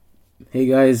Hey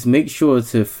guys, make sure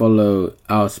to follow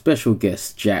our special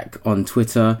guest Jack on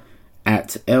Twitter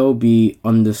at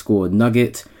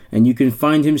LB_Nugget, and you can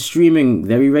find him streaming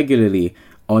very regularly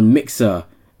on Mixer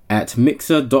at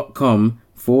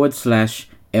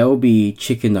mixer.com/LB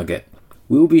Chicken Nugget.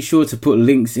 We'll be sure to put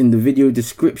links in the video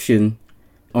description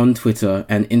on Twitter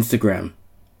and Instagram.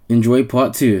 Enjoy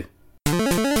part 2.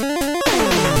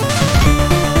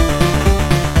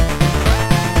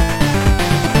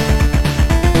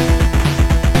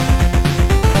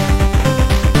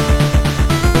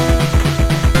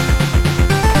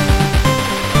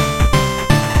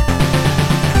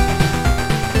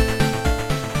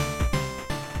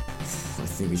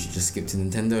 Skip to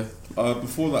Nintendo.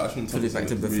 Before that, I just want to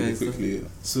talk about really quickly.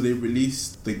 So they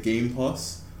released the Game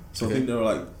Pass. So okay. I think there are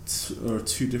like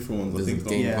two different ones. There's I think the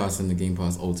Game Pass and the Game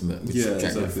Pass Ultimate, which Jack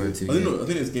exactly. referred to. I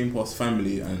think it's Game Pass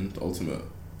Family and Ultimate.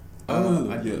 I don't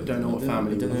know what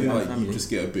family. You just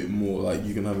get a bit more. Like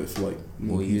you can have it for like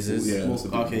more users. Yeah.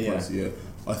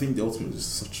 I think the Ultimate is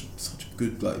such a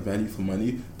good like value for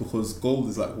money, because Gold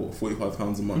is like what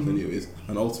 £45 a month anyways,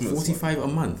 and Ultimate $45 a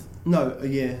month. No, a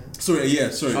year. Sorry, a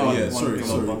year. Sorry. No,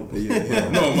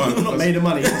 man, not made of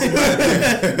money. Like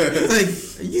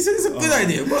you said, it's a good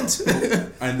idea. What?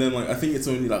 And then like I think it's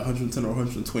only like 110 or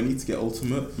 120 to get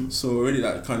Ultimate. So already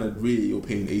that kind of really you're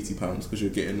paying £80 because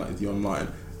you're getting like the online,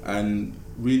 and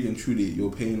really and truly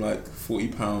you're paying like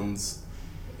 £40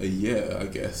 a year, I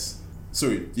guess.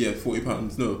 Sorry, yeah,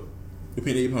 £40. No, you're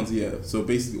paying £80 a year. So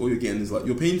basically, all you're getting is like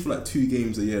you're paying for like 2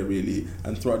 games a year, really,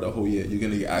 and throughout the whole year, you're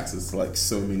gonna get access to like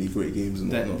so many great games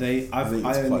and whatnot. I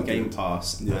own Game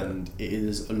Pass, and it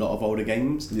is a lot of older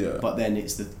games. Yeah. But then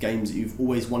it's the games that you've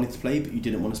always wanted to play, but you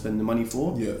didn't want to spend the money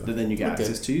for. Yeah. But then you get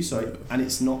access to. So and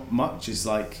it's not much. It's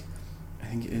like I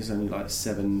think it is only like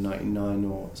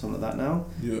 $7.99 or something like that now.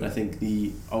 Yeah. And I think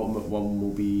the Ultimate one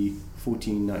will be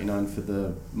 $14.99 for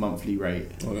the monthly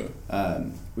rate,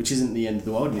 which isn't the end of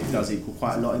the world, and it does equal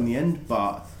quite a lot in the end,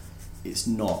 but it's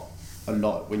not a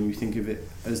lot when you think of it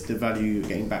as the value you're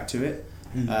getting back to it.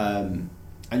 And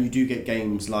you do get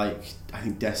games like, I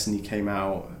think Destiny came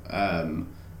out.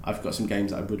 I've got some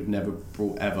games that I would have never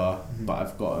brought ever, but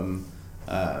I've got them.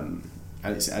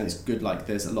 And it's good. Like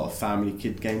there's a lot of family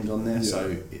kid games on there,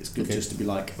 so it's good just to be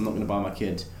like, I'm not going to buy my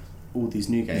kid all these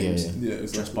new games. Exactly.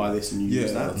 Just buy this and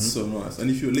use that. That's so nice. And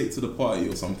if you're late to the party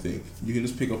or something, you can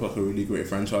just pick up like a really great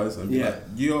franchise and be like,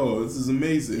 yo, this is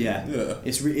amazing.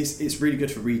 It's really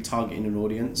good for retargeting an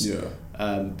audience.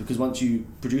 Because once you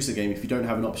produce a game, if you don't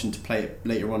have an option to play it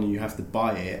later on and you have to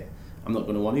buy it, I'm not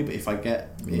going to want to. But if I get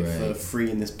it for free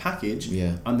in this package,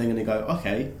 I'm then going to go,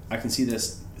 okay, I can see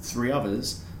there's 3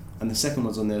 others, and the second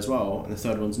one's on there as well, and the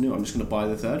third one's new. I'm just going to buy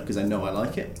the third because I know I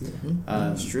like it.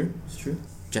 It's true.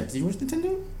 Jack, did you watch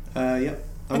Nintendo? Yeah.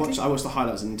 I watched the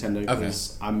highlights of Nintendo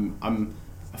because I'm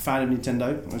a fan of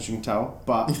Nintendo, as you can tell,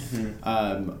 but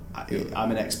I'm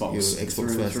an Xbox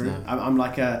through and through. I'm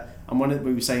like I'm one of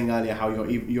we were saying earlier how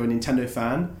you're a Nintendo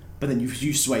fan, but then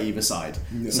you sway either side.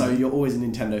 So you're always a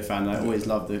Nintendo fan, and I always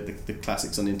love the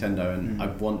classics on Nintendo, and I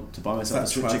want to buy myself a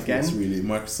Switch again. Really,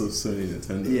 Microsoft, Sony,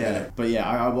 Nintendo. But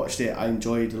I watched it. I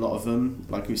enjoyed a lot of them.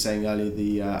 Like we were saying earlier,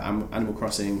 the Animal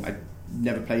Crossing. I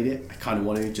never played it. I kind of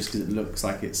want to, just because it looks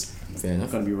like it's going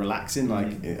to be relaxing.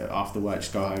 Like after work,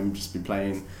 just go home, just be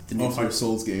playing the new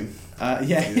Souls game. After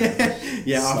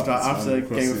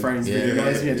Game of Thrones video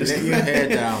guys, just let your hair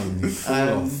down.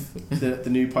 The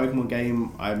new Pokemon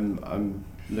game, I'm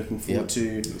looking forward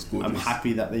to. I'm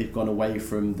happy that they've gone away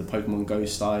from the Pokemon Go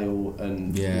style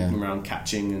and walking around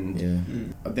catching.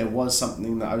 And there was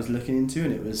something that I was looking into,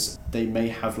 and it was they may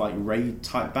have like raid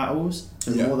type battles,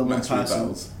 so more than one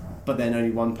person. But then only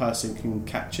one person can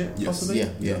catch it, possibly.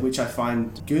 Which I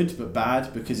find good but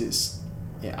bad, because it's.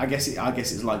 I guess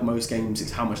it's like most games.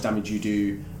 It's how much damage you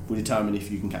do will determine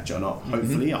if you can catch it or not.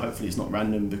 Hopefully it's not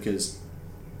random, because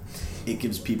it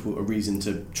gives people a reason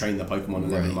to train their Pokemon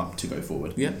and level them up to go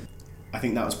forward. I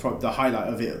think that was the highlight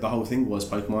of it. The whole thing was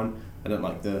Pokemon. I don't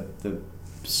like the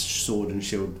Sword and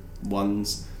Shield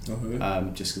ones.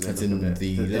 Just because the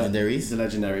legendaries. The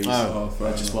legendaries.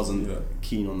 I just wasn't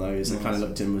keen on those. I kind of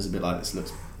looked at them and was a bit like, this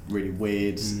looks really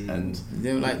weird, and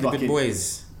they were like the good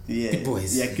boys. Good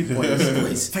boys. Good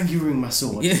boys. Thank you for ruining my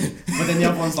sword. But then the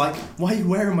other one's like, why are you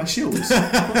wearing my shields?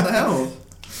 What the hell?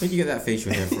 Where'd you get that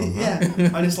facial hair from?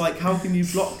 And it's like, how can you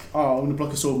block? Oh, I'm going to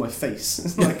block a sword with my face.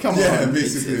 It's like, come on.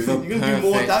 Basically. You're going to do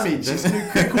more damage. It's going to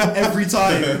be critical every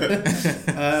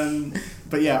time.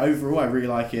 But overall, I really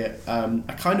like it.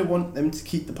 I kind of want them to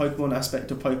keep the Pokemon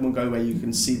aspect of Pokemon Go, where you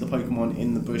can see the Pokemon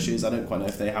in the bushes. I don't quite know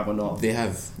if they have or not. They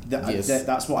have.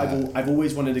 That's what I've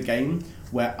always wanted, a game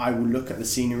where I will look at the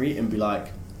scenery and be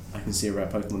like, I can see a rare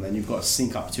Pokemon. Then you've got to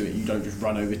sync up to it. You don't just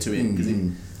run over to it because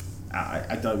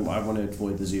I want to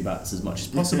avoid the Zubats as much as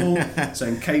possible. So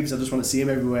in caves, I just want to see him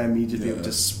everywhere immediately.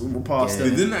 Just swivel past them.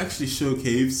 They didn't actually show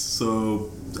caves,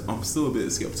 so I'm still a bit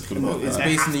skeptical about It's that.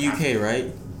 based in the UK,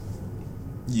 right?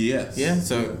 Yes. Yeah.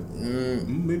 So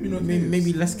maybe not. Caves.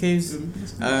 Maybe less caves.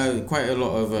 Quite a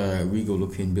lot of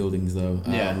regal-looking buildings, though.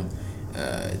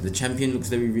 The champion looks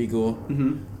very regal.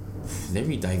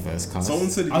 Very diverse cast. Someone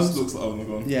said it just looks like. Oh my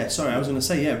god. Yeah. Sorry, I was going to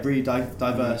say really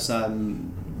diverse.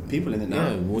 People in it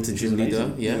now. Yeah, water gym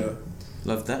leader. Yeah.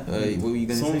 Love that. What were you going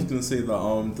to say? Someone's going to say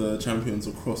that the champions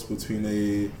are cross between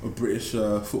a British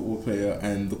football player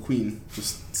and the Queen,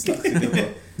 just slapped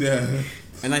together. Yeah.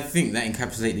 And I think that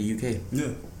encapsulates the UK.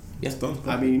 Yeah. Yeah. Done.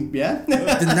 I mean, yeah.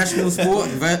 The national sport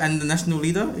and the national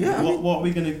leader. Yeah. What are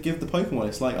we going to give the Pokemon?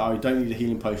 It's like, we don't need a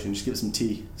healing potion. Just give it some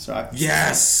tea. So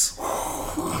Yes.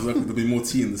 I reckon there'll be more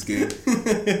tea in this game.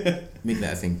 Make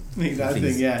that a thing. Make that a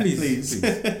thing, yeah. Please.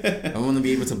 I want to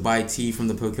be able to buy tea from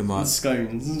the Pokemon.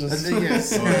 Scones. Yes.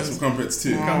 Some crumpets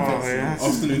too. Yes.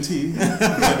 Afternoon tea.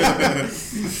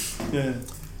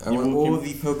 I want all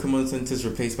the Pokemon centers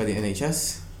replaced by the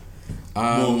NHS.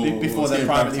 Before they're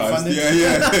privately funded.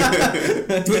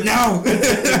 Yeah. Do it now.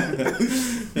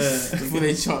 Before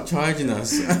they start charging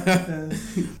us.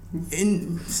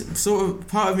 In sort of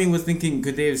part of me was thinking,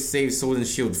 could they have saved Sword and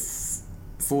Shield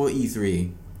for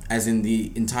E3, as in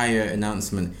the entire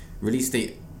announcement, release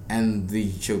date, and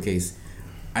the showcase?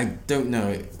 I don't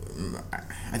know.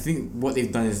 I think what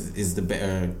they've done is the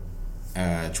better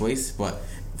choice, but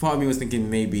part of me was thinking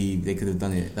maybe they could have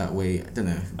done it that way. I don't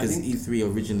know, because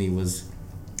E3 originally was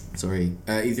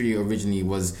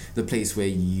the place where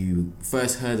you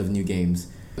first heard of new games.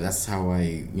 That's how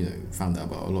I found out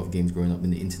about a lot of games growing up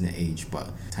in the internet age. But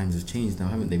times have changed now,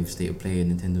 haven't they, with State of Play and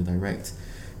Nintendo Direct?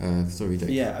 Sorry, Jake.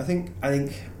 Yeah, I think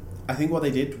what they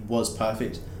did was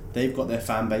perfect. They've got their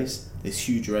fan base. It's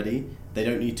huge already. They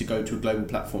don't need to go to a global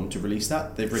platform to release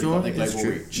that. They've really got their global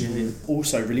reach. Yeah.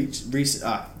 Also,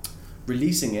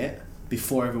 releasing it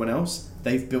before everyone else,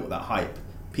 they've built that hype.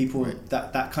 People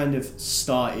that kind of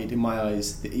started, in my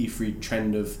eyes, the E3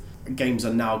 trend of games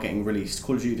are now getting released.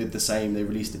 Call of Duty did the same. They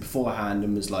released it beforehand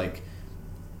and was like,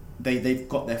 they've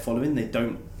got their following. They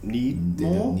don't need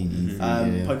more.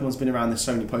 Pokemon's been around. There's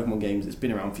so many Pokemon games. It's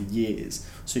been around for years.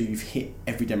 So you've hit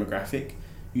every demographic.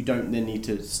 You don't then need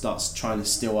to start trying to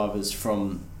steal others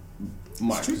from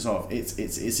Microsoft.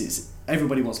 It's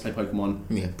everybody wants to play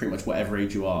Pokemon. Pretty much whatever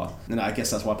age you are. And I guess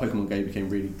that's why Pokemon Go became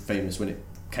really famous when it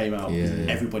came out.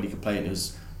 Everybody could play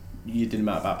it. You didn't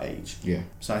matter about age. Yeah.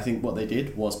 So I think what they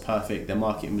did was perfect. Their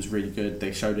marketing was really good.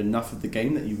 They showed enough of the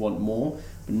game that you want more,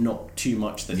 but not too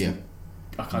much that you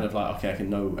are kind of like, okay, I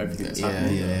can know everything that's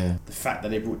happening. The fact that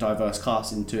they brought diverse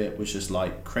cast into it was just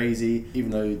like crazy. Even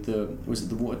though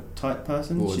the water type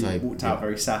person? She walked out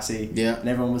very sassy. Yeah. And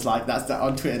everyone was like, that's that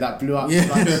on Twitter that blew up. Yeah.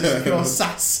 Like, pure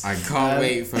sass. I can't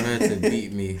wait for her to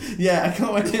beat me. Yeah, I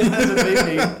can't wait for her to beat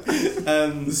me.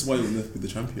 This is why you'll never be the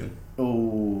champion.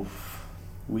 Oh.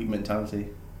 Weak mentality.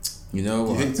 You know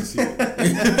what? You hate to see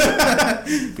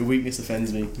it. Your weakness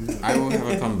offends me. I will have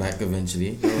a comeback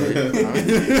eventually. Don't worry.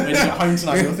 When you get home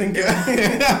tonight, you'll think.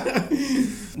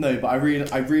 No, but I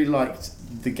really liked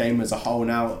the game as a whole.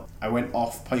 Now I went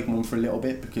off Pokemon for a little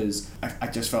bit because I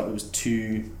just felt it was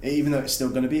too. Even though it's still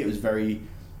going to be, it was very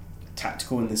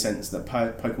tactical in the sense that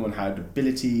Pokemon had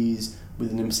abilities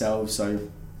within themselves, so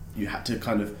you had to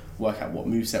kind of work out what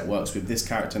moveset works with this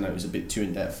character, and it was a bit too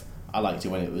in depth. I liked it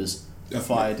when it was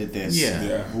fire did this,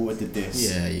 water did this.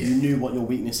 You knew what your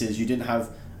weakness is. You didn't have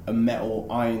a metal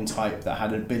iron type that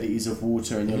had abilities of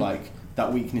water, and you're like,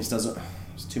 that weakness doesn't.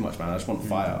 It's too much, man. I just want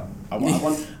fire. I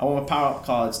want my power up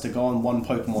cards to go on one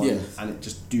Pokemon and it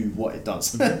just do what it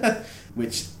does.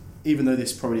 Which, even though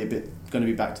this is probably a bit going to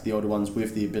be back to the older ones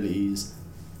with the abilities,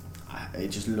 it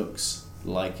just looks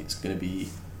like it's going to be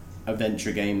a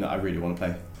venture game that I really want to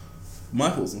play. My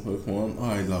thoughts on Pokemon,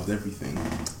 I loved everything.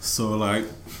 So like,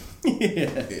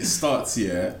 it starts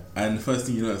and the first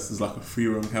thing you notice is like a free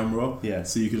roam camera. Yeah.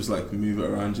 So you can just like move it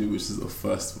around you, which is a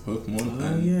first for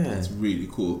Pokemon. It's really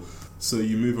cool. So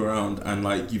you move around and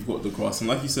like you've got the grass, and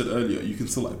like you said earlier, you can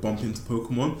still like bump into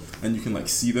Pokemon and you can like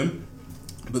see them.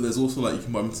 But there's also like you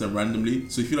can bump into them randomly.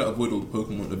 So if you like avoid all the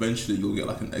Pokemon, eventually you'll get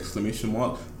like an exclamation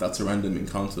mark. That's a random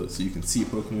encounter. So you can see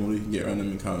Pokemon, you can get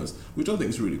random encounters, which I think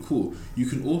is really cool. You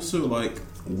can also like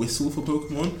whistle for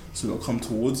Pokemon, so they'll come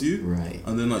towards you. Right.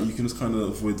 And then like you can just kind of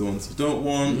avoid the ones you don't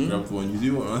want, grab the one you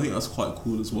do want. And I think that's quite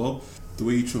cool as well. The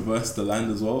way you traverse the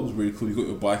land as well was really cool. You got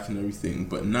your bike and everything.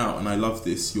 But now, and I love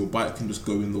this, your bike can just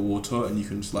go in the water and you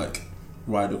can just like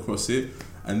ride across it.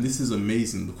 And this is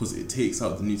amazing because it takes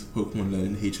out the need for Pokemon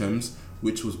learning HMs,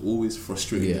 which was always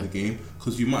frustrating in the game,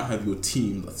 because you might have your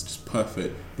team that's just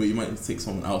perfect, but you might need to take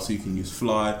someone out so you can use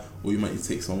Fly, or you might need to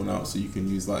take someone out so you can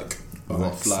use like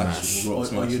Rock Flash, or Rock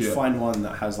Smash. Or you'd find one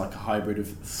that has like a hybrid of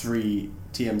 3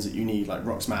 TMs that you need, like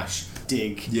Rock Smash,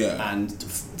 Dig, and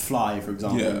Fly, for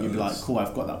example. And you'd be like, cool,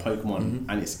 I've got that Pokemon,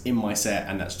 and it's in my set,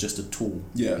 and that's just a tool.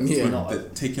 They're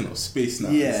taking up space now.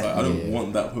 It's like, I don't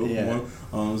want that Pokemon.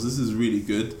 So this is really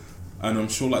good, and I'm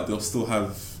sure like they'll still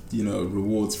have, you know,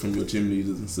 rewards from your gym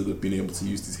leaders instead of being able to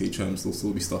use these HMs. There'll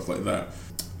still be stuff like that.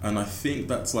 And I think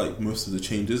that's like most of the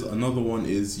changes. Another one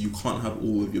is you can't have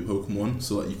all of your Pokemon,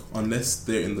 so like unless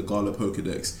they're in the Gala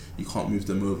Pokedex, you can't move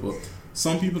them over.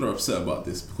 Some people are upset about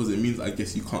this because it means, I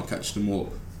guess, you can't catch them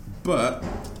all. But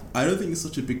I don't think it's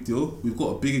such a big deal. We've got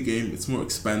a bigger game, it's more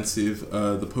expansive,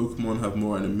 the Pokemon have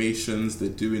more animations, they're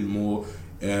doing more.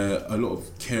 A lot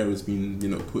of care has been, you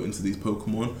know, put into these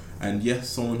Pokemon, and yes,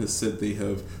 someone has said they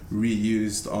have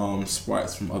reused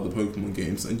sprites from other Pokemon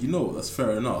games, and you know, that's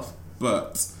fair enough.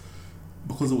 But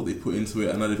because of what they put into it,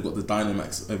 and now they've got the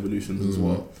Dynamax evolutions as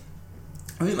well,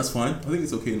 I think that's fine. I think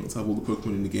it's okay not to have all the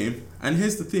Pokemon in the game. And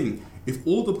here's the thing, if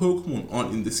all the Pokemon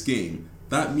aren't in this game,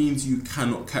 that means you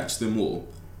cannot catch them all.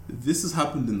 This has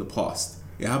happened in the past.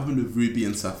 It happened with Ruby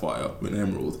and Sapphire with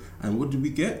Emerald, and what did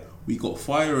we get? We got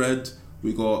Fire Red,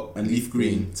 we got and Leaf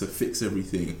Green to fix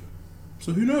everything.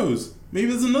 So who knows? Maybe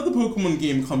there's another Pokemon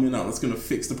game coming out that's going to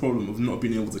fix the problem of not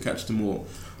being able to catch them all.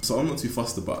 So I'm not too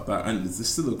fussed about that, and it's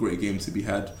still a great game to be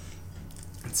had.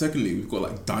 And secondly, we've got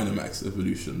like Dynamax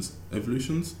evolutions.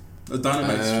 Evolutions? A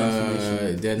Dynamax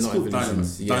transformation. They're not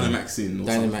evolutions. Dynamaxing.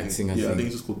 Dynamaxing, I think. I think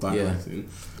it's just called Dynamaxing.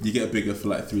 You get bigger for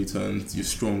like 3 turns, you're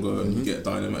stronger, and you get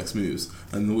Dynamax moves.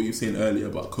 And what you were saying earlier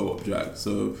about co-op, Jack,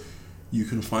 so you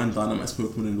can find Dynamax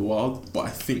Pokemon in the wild, but I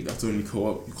think that's only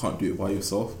co-op. You can't do it by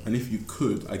yourself. And if you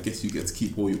could, I guess you get to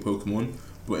keep all your Pokemon.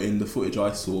 But in the footage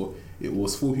I saw, it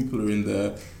was 4 people are in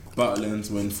there. Battle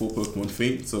ends when 4 Pokemon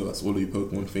faint, so that's all of your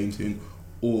Pokemon fainting.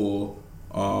 Or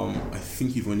I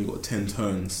think you've only got 10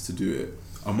 turns to do it.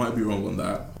 I might be wrong on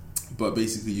that. But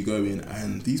basically you go in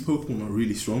and these Pokemon are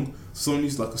really strong. Someone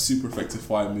used like a super effective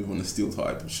fire move on a steel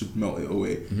type, should melt it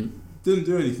away. Didn't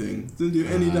do anything, didn't do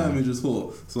any damage at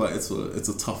all. So like it's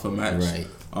a tougher match. Right.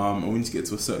 And when you get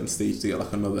to a certain stage to get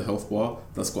like another health bar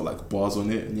that's got like bars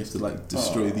on it, and you have to like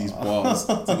destroy these bars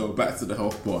to go back to the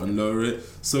health bar and lower it.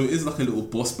 So it is like a little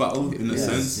boss battle in a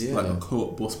sense, like a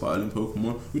co-op boss battle in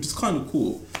Pokemon, which is kind of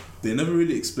cool. They never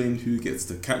really explained who gets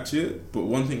to catch it, but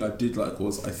one thing I did like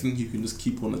was I think you can just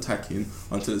keep on attacking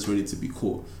until it's ready to be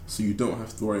caught, so you don't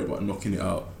have to worry about knocking it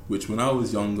out, which when I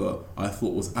was younger I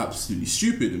thought was absolutely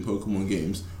stupid in Pokemon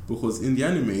games, because in the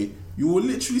anime you will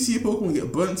literally see a Pokemon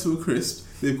get burnt to a crisp,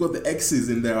 they've got the X's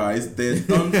in their eyes, they're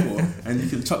done for, and you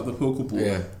can chuck the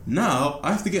Pokeball. Now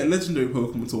I have to get a legendary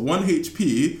Pokemon to 1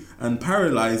 HP and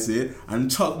paralyze it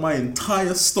and chuck my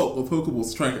entire stock of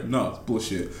Pokeballs to try and get... No,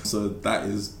 bullshit. So that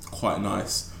is quite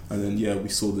nice. And then we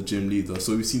saw the gym leader.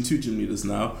 So we've seen 2 gym leaders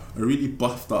now. A really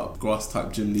buffed up grass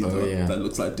type gym leader that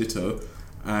looks like Ditto,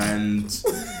 and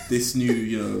this new,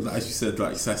 you know, as you said,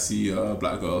 like sassy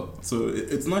black girl. So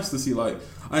it's nice to see, like,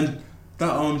 and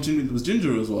that gym leader was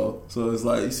Ginger as well. So it's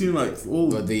like you see like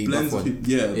all the blends of people.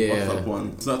 The buffed up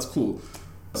one. So that's cool.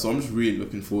 So I'm just really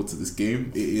looking forward to this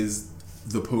game. It is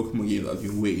the Pokemon game that I've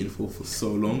been waiting for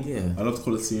so long. I loved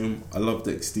Colosseum, I loved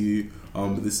XD,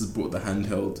 but this has brought the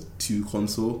handheld to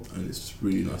console, and it's just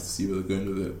really nice to see where they're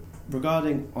going with it.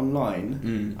 Regarding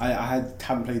online, I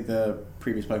haven't played the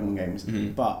previous Pokemon games,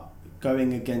 but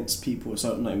going against people,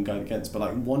 so not even going against, but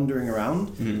like wandering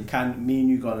around, can me and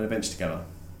you go on an adventure together?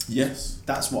 Yes.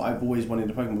 That's what I've always wanted in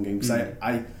a Pokemon game, because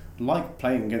I like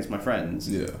playing against my friends.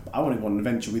 I want to go on an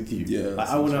adventure with you. Like,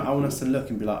 I want us to look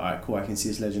and be like, alright, cool, I can see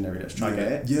this legendary, let's try and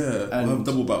get it. And we'll have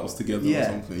double battles together or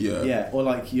something. Or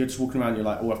like you're just walking around, you're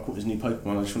like, oh, I've caught this new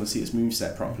Pokemon, I just want to see its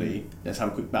moveset properly, let's have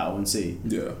a quick battle and see.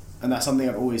 And that's something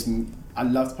I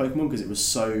loved Pokemon because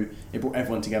it brought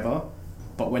everyone together.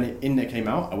 But when Internet came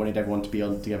out, I wanted everyone to be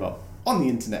together on the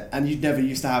internet, and you never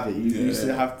used to have it. You used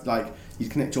to have like, you'd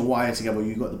connect your wire together,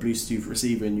 you got the Bluetooth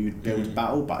receiver and you'd be able to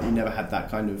battle, but you never had that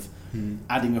kind of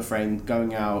adding a friend,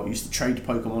 going out. You used to trade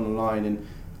Pokemon online, and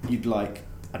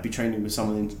I'd be training with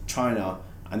someone in China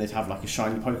and they'd have like a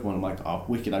shiny Pokemon. I'm like, oh,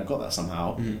 wicked, I've got that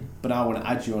somehow. But now I want to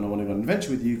add you and I want to go on an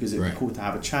adventure with you because it'd be cool to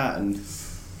have a chat. And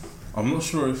I'm not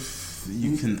sure if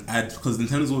you can add, because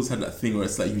Nintendo's always had that thing where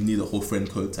it's like you need a whole friend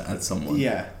code to add someone.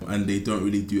 And they don't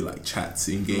really do like chats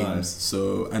in games.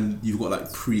 So, and you've got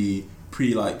like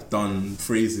done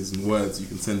phrases and words you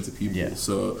can send to people. Yeah.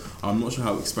 So I'm not sure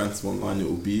how expansive online it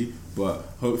will be, but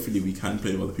hopefully we can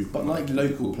play with other people. But like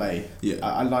local play, yeah,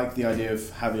 I like the idea of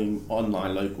having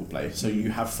online local play. So you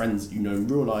have friends that you know in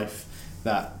real life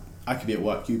that I could be at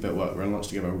work, you be at work, we're on lunch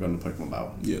together, we're going to Pokemon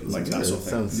Battle. Yeah, like that sort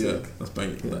of thing. Yeah, that's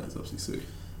banging. Yeah. That's absolutely sick.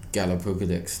 Galar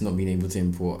Pokedex not being able to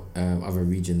import other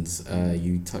regions.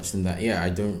 You touched on that. Yeah, I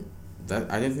don't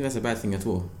think that's a bad thing at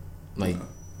all. Like,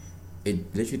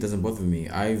 it literally doesn't bother me.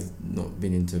 I've not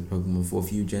been into Pokemon for a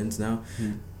few gens now,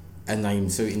 and I'm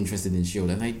so interested in Shield,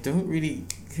 and I don't really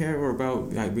care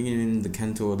about like bringing in the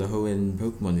Kanto or the Hoenn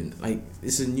Pokemon in. Like,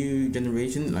 it's a new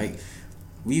generation. Like,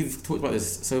 we've talked about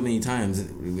this so many times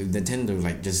with Nintendo,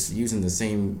 like just using the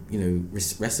same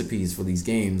recipes for these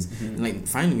games, and like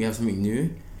finally we have something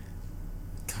new.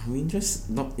 Can we just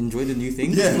not enjoy the new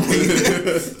thing? Yeah.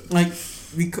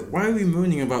 Why are we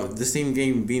moaning about the same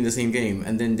game being the same game,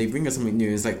 and then they bring us something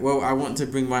new? It's like, well, I want to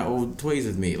bring my old toys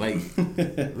with me. Like,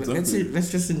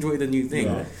 let's just enjoy the new thing.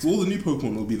 Yeah. So all the new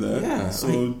Pokemon will be there. Yeah.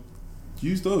 So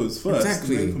use those first.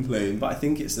 Exactly. And then complain. But I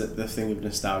think it's the thing of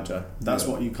nostalgia. That's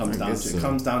what you comes down to. So. It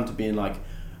comes down to being like,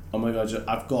 oh my god,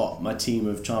 I've got my team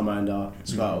of Charmander,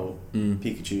 Squirtle,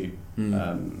 Pikachu,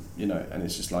 and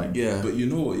it's just like... Yeah. But you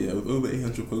know what, with over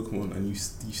 800 Pokemon, and you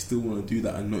still want to do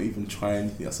that and not even try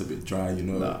anything that's a bit dry,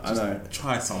 No, I know.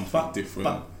 Try something different.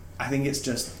 But I think it's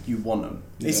just, you want them.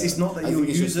 Yeah. It's not that you'll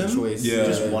use them, you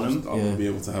just want them. I want to be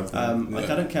able to have them. Like,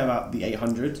 I don't care about the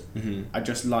 800. I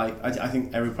just like... I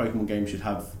think every Pokemon game should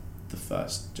have the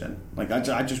first gen. Like, I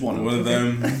just want them. One of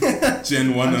them,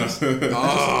 Gen 1.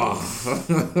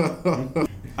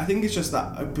 I think it's just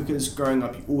that because growing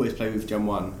up you always play with Gen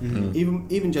 1.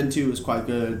 Even Gen 2 was quite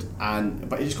good,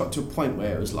 but it just got to a point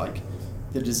where it was like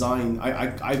the design,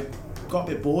 I got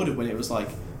a bit bored of when it was like,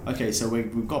 okay, so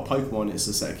we've got Pokemon, it's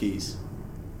a set of keys.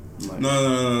 Like, No,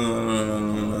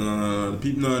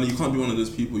 you can't be one of those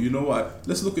people. You know what?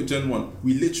 Let's look at Gen 1.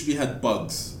 We literally had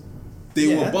bugs.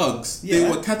 They were bugs. Yeah. They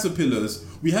were caterpillars.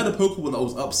 We had a Pokemon that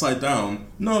was upside down.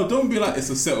 No, don't be like it's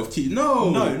a set of keys.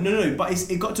 No. But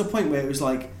it got to a point where it was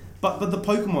like, but the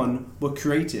Pokemon were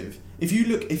creative. If you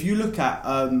look at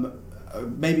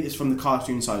maybe it's from the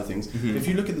cartoon side of things. If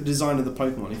you look at the design of the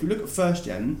Pokemon, if you look at first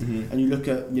gen and you look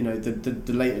at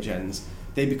the later gens,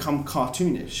 they become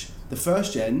cartoonish. The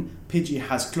first gen, Pidgey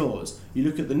has claws. You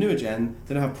look at the newer gen,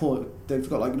 they don't have they've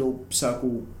got like little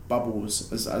circle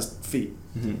bubbles as feet.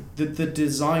 The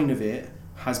design of it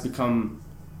has become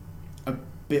a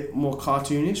bit more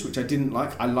cartoonish, which I didn't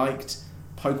like. I liked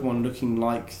Pokemon looking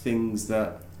like things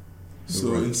that...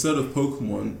 So instead of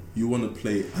Pokemon, you want to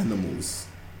play animals.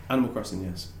 Animal Crossing,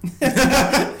 yes.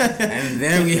 And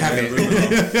there we have it.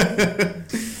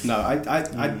 No,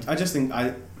 I just think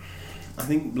I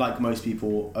think like most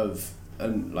people of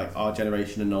like our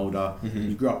generation and older,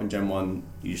 you grew up in Gen 1,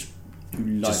 you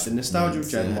like the nostalgia of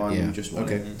Gen 1, you just want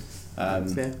it.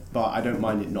 But I don't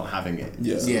mind it not having it.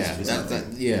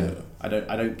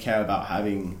 I don't care about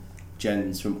having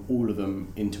gens from all of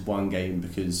them into one game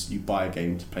because you buy a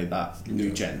game to play that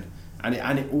new gen. And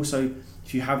it also,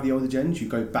 if you have the older gens, you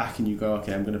go back and you go,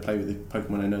 okay, I'm going to play with the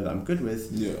Pokemon I know that I'm good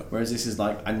with. Yeah. Whereas this is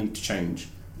like, I need to change.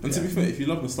 And to be fair, if you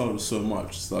love nostalgia so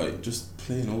much, it's like just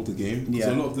play an older game. Because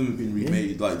a lot of them have been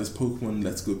remade. Like there's Pokemon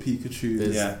Let's Go Pikachu.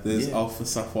 There's Alpha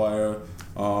Sapphire.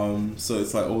 So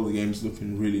it's like all the games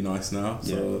looking really nice now.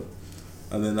 So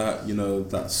and then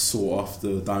that sought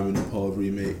after Diamond and Pearl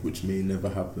remake, which may never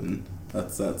happen.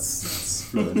 That's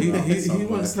floating out who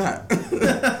wants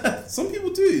that? Some people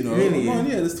do, Really? Come on,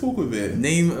 let's talk with it.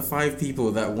 Name 5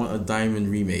 people that want a Diamond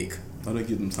remake. I don't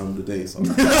give them time of the day, so I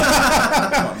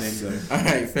can't name them.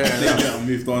 Alright, fair enough. I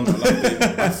moved on.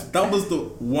 That was the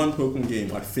one Pokemon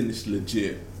game I finished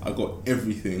legit. I got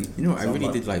everything. I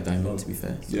really did like Diamond, to be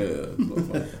fair. Yeah, it was a lot of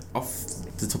fun.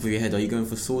 Off the top of your head, are you going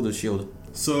for Sword or Shield?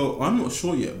 So I'm not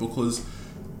sure yet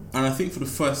and I think for the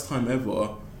first time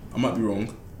ever, I might be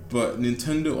wrong, but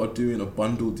Nintendo are doing a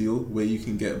bundle deal where you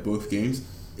can get both games.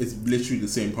 It's literally the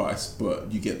same price, but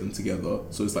you get them together.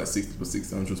 So it's like 60 plus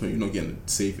 60, 120. You're not getting a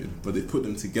saving, but they put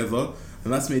them together,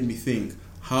 and that's made me think: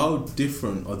 how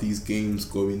different are these games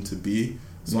going to be?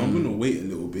 So I'm gonna wait a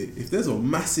little bit. If there's a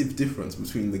massive difference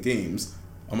between the games,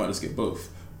 I might just get both.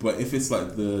 But if it's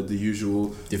like the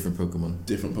usual different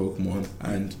Pokemon,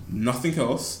 and nothing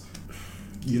else,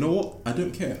 you know what? I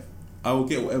don't care. I will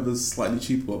get whatever's slightly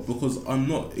cheaper because I'm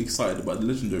not excited about the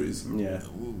legendaries. Yeah.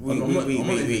 I'm not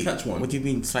going to catch one. What do you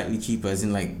mean slightly cheaper? As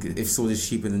in like if Sword is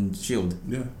cheaper than Shield?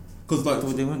 Yeah. Because like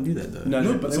they won't do that though.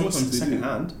 No, but sometimes second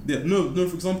hand. Yeah. No.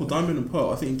 For example, Diamond and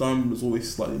Pearl. I think Diamond was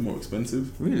always slightly more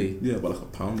expensive. Really? Yeah, by like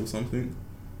 £1 or something.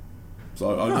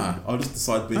 So I'll just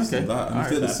decide based on that. And if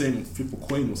they're the same triple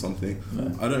coin or something,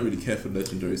 I don't really care for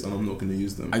legendaries, and I'm not going to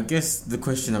use them. I guess the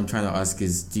question I'm trying to ask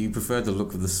is: do you prefer the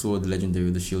look of the sword legendary or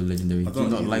the shield legendary? I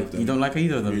don't you don't like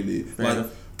either of them? Really,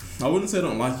 I wouldn't say I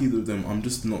don't like either of them. I'm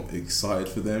just not excited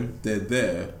for them. They're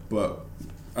there, but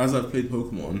as I've played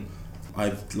Pokemon,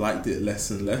 I've liked it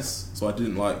less and less. So I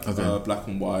didn't like Black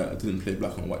and White. I didn't play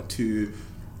Black and White 2.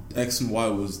 X and Y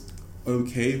was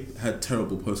okay. Had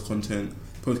terrible post-game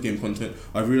content.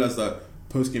 I've realised that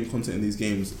post-game content in these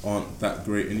games aren't that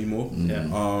great anymore.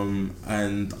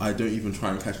 And I don't even try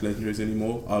and catch legendaries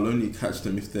anymore. I'll only catch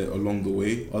them if they're along the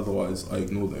way. Otherwise, I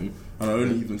ignore them. And I'll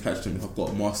only even catch them if I've got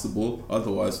a Master Ball.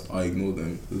 Otherwise, I ignore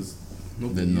them because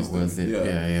they're not worth it.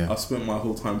 Yeah. I've spent my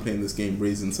whole time playing this game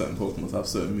raising certain Pokemon to have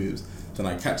certain moves. Then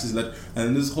I catch this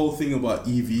and this whole thing about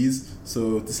EVs.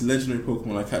 So this legendary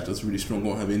Pokemon I catch that's really strong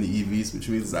won't have any EVs, which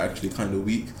means it's actually kind of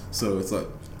weak. So it's like,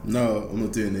 no, I'm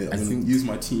not doing it. I'm going to use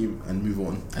my team and move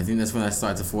on. I think that's when I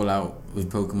started to fall out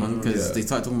with Pokemon because they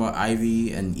started talking about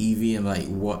IV and EV and like,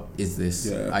 what is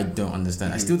this? I don't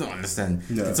understand. I still don't understand.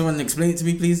 Can someone explain it to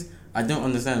me, please? I don't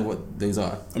understand what those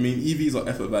are. I mean, EVs are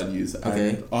effort values,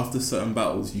 and after certain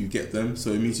battles you get them,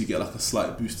 so it means you get like a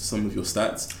slight boost to some of your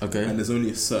stats. And there's only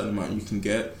a certain amount you can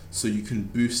get, so you can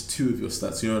boost 2 of your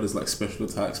stats. You know, there's like special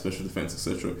attack, special defense,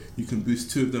 etc. You can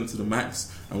boost 2 of them to the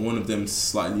max, and one of them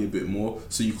slightly a bit more,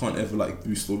 so you can't ever like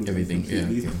boost all of everything them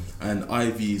completely. And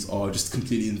IVs are just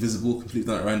completely invisible,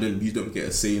 completely at random. You don't get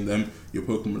a say in them. Your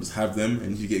Pokemon just have them,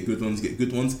 and if you get good ones, you get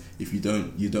good ones. If you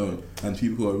don't, you don't. And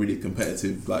people who are really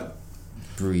competitive, like,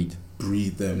 breed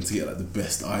them to get like the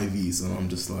best IVs, and I'm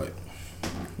just like,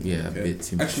 a bit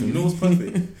too much. Actually, you know what's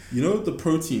perfect? You know the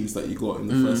proteins that you got in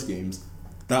the first games,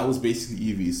 that was basically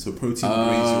EVs. So protein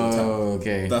raise your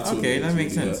attack. That's what that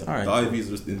makes sense. All right, the IVs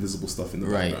are just invisible stuff in the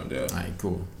background. Alright,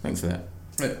 cool. Thanks for that.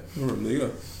 Yeah, there you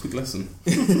go. Quick lesson.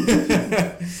 Do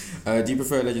you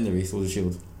prefer Legendary Sword or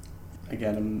Shield?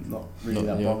 Again, I'm not really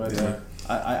that bothered.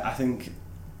 I think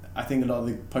a lot of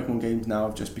the Pokemon games now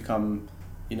have just become,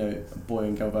 you know, boy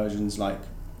and girl versions, like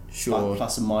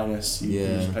plus and minus. You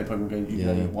just play Pokemon games, you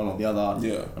play one or the other.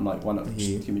 I'm like, why not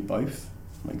just give me both?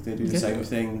 Like, they do the same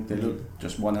thing. They look,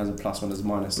 just one has a plus, one has a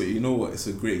minus. But you know what? It's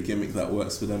a great gimmick that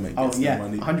works for them. It gets their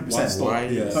money.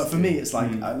 100%. But for me, it's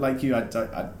like, like you,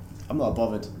 I'm not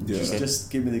bothered.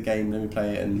 Just give me the game, let me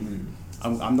play it, and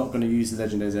I'm not going to use the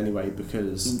legendaries anyway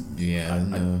because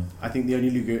I think the only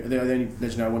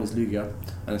legendary I want is Lugia,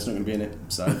 and it's not going to be in it.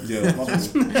 So and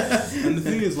the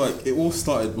thing is, like, it all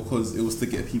started because it was to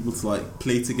get people to like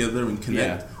play together and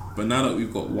connect. But now that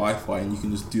we've got Wi-Fi and you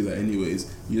can just do that anyways,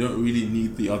 you don't really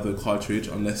need the other cartridge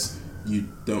unless you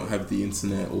don't have the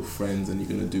internet or friends and you're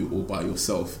going to do it all by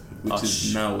yourself, which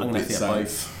is now a bit sad.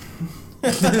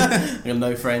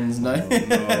 No friends, no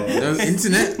internet. No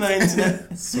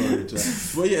internet. Sorry, Jack.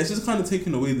 But yeah, it's just kind of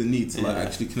taking away the need to like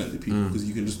actually connect with people because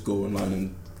you can just go online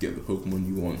and get the Pokemon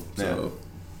you want. So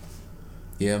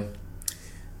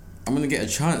I'm gonna get a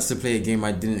chance to play a game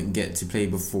I didn't get to play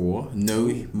before.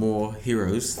 No More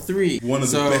Heroes 3. One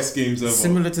of the best games ever.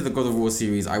 Similar to the God of War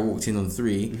series, I walked in on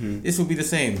 3. This will be the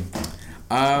same.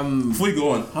 Before you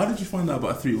go on, how did you find out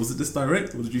about 3? Was it just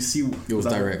direct, or did you see? It was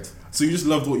direct. So you just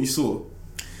loved what you saw?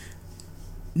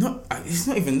 No, it's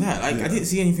not even that. Like, I didn't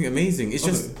see anything amazing. It's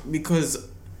just because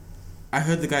I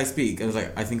heard the guy speak. I was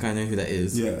like, I think I know who that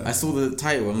is. I saw the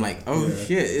title. I'm like, oh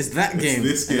shit, it's that game.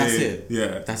 This game. And that's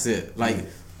it. That's it. Like,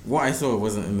 what I saw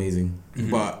wasn't amazing,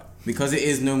 but because it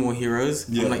is No More Heroes,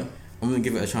 I'm like, I'm gonna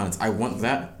give it a chance. I want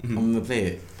that. I'm gonna play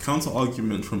it. Counter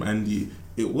argument from Andy.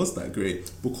 It was that great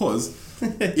because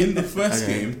in the first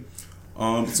game.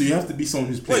 So you have to be someone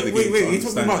who's played the game. Wait, you're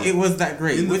talking about it was that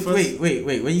great.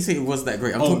 Wait. When you say it was that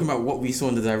great, I'm talking about what we saw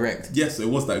in the direct. Yes, it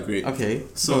was that great. Okay.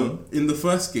 So in the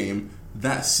first game,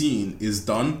 that scene is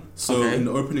done. So in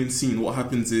the opening scene, what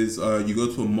happens is you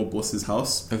go to a mob boss's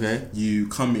house. Okay. You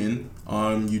come in,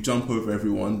 you jump over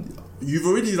everyone. You've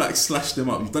already like slashed them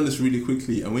up. You've done this really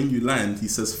quickly, and when you land, he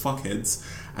says "fuckheads,"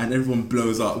 and everyone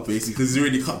blows up basically because he's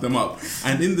already cut them up.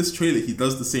 And in this trailer, he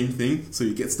does the same thing. So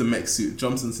he gets the mech suit,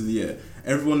 jumps into the air.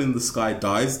 Everyone in the sky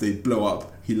dies. They blow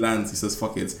up. He lands. He says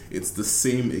 "fuckheads." It's the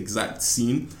same exact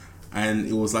scene, and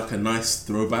it was like a nice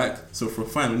throwback. So for a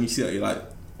fan, when you see that, you're like,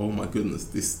 "Oh my goodness,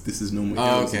 this is No More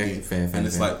Heroes again." Fair, and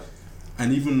it's like.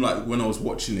 And even like when I was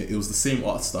watching it, it was the same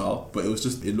art style, but it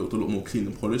looked a lot more clean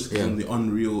and polished on the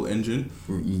Unreal Engine.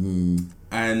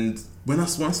 And when I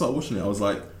started watching it, I was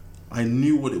like, I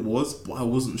knew what it was, but I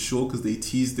wasn't sure because they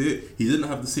teased it. He didn't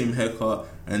have the same haircut,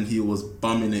 and he was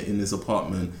bumming it in his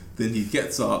apartment. Then he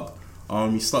gets up,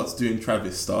 he starts doing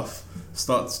Travis stuff,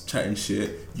 starts chatting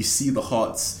shit. You see the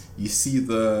hearts, you see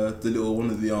the little one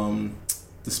of the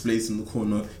displays in the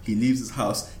corner. He leaves his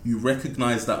house. You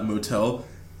recognize that motel.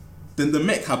 Then the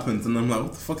mech happens, and I'm like,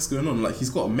 what the fuck is going on? Like, he's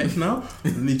got a mech now,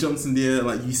 and he jumps in the air.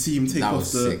 Like, you see him take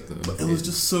off but it was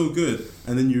just so good.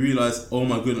 And then you realize, oh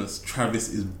my goodness, Travis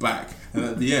is back. And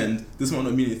at the end, this might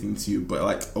not mean anything to you, but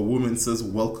like a woman says,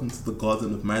 "Welcome to the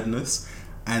Garden of Madness,"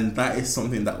 and that is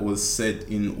something that was said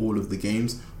in all of the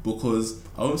games. Because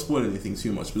I won't spoil anything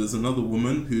too much, but there's another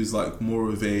woman who's like more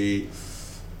of a,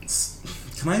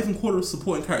 can I even call her a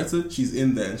supporting character? She's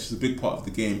in there and she's a big part of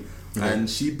the game, and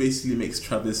she basically makes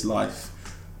Travis' life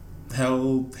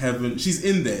hell, heaven. She's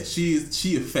in there. She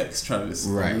affects Travis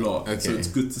a lot. So it's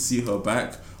good to see her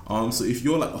back. So if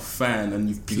you're like a fan and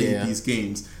you've played these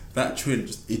games, that trailer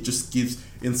just gives,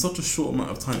 in such a short amount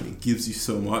of time, it gives you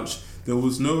so much. There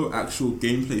was no actual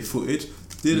gameplay footage.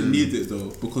 Didn't need it though,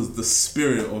 because the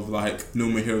spirit of like No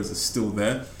More Heroes is still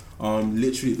there.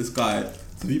 Literally, this guy.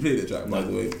 Have you played it, Jack? By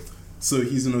the way, so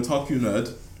he's an otaku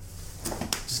nerd,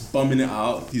 just bumming it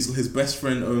out. His best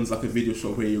friend owns like a video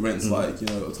shop where he rents like, you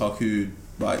know, otaku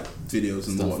like videos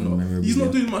and whatnot. He's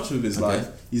not doing much of his life.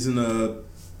 He's in a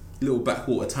little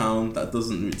backwater town that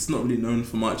it's not really known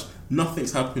for much.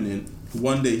 Nothing's happening.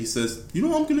 One day he says, "You know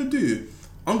what I'm gonna do?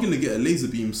 I'm gonna get a laser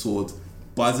beam sword."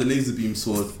 Buys a laser beam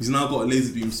sword. He's now got a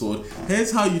laser beam sword.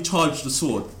 Here's how you charge the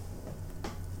sword.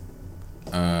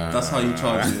 That's how you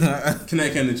charge it.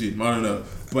 Kinetic energy. I don't know,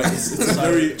 but it's a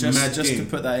very mad just game. To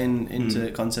put that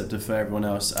into concept for everyone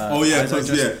else. It's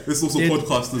also a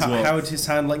podcast as well. How would his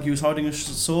hand like he was holding a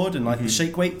sword and like his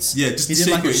shake weights? Yeah, just he did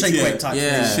like a shake weight type.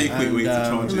 Shake weight to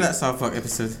charge it. Remember that South Park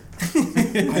episode?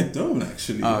 I don't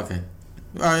actually. Oh, okay.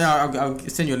 Oh yeah, I'll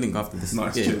send you a link after this.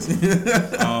 Nice, cheers.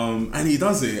 And he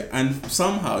does it, and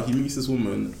somehow he meets this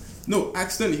woman. No,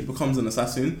 accidentally he becomes an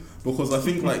assassin, because I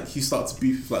think like he starts to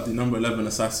beef with like the number 11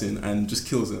 assassin and just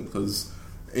kills him, because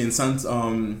in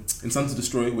Santa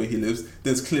Destroy, where he lives,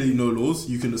 there's clearly no laws.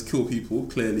 You can just kill people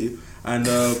clearly, and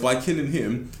by killing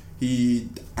him, he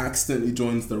accidentally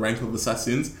joins the rank of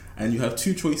assassins. And you have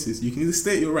two choices: you can either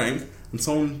stay at your rank and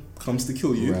someone comes to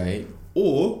kill you, right,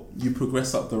 or you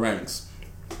progress up the ranks.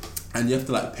 And you have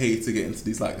to like pay to get into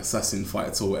these like assassin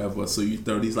fights or whatever. So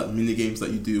there are these like mini games that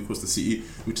you do across the city,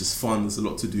 which is fun. There's a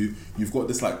lot to do. You've got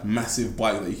this like massive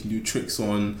bike that you can do tricks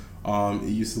on. It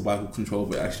uses the Waggle control,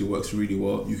 but it actually works really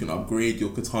well. You can upgrade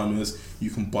your katanas. You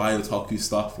can buy otaku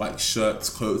stuff like shirts,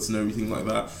 coats, and everything like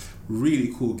that.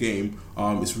 Really cool game.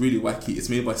 It's really wacky. It's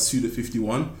made by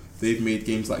Suda51. They've made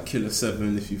games like Killer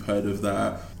 7, if you've heard of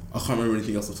that. I can't remember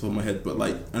anything else off the top of my head, but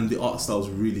like, and the art style is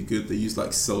really good. They used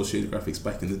like cell shaded graphics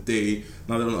back in the day.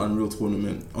 Now they're on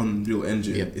Unreal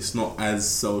Engine. Yep. It's not as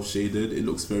cell shaded. It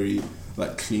looks very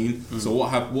like clean. So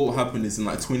what will happen is in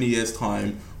like 20 years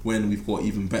time, when we've got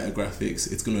even better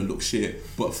graphics, it's gonna look shit.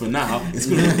 But for now, it's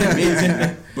gonna look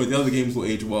amazing. But the other games will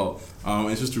age well.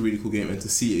 It's just a really cool game, and to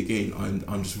see it again,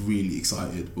 I'm just really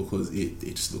excited, because it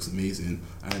just looks amazing.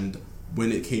 And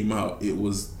when it came out, it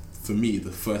was, for me,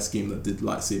 the first game that did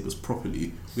lightsabers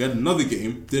properly. We had another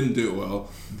game, didn't do it well.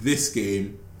 This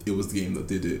game, it was the game that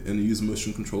did it, and it used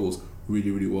motion controls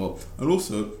really, really well. And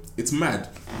also, it's mad.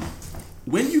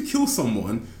 When you kill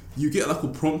someone, you get like a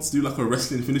prompt to do like a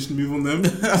wrestling finishing move on them.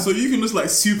 So you can just like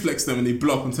suplex them and they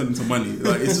blow up and turn into money.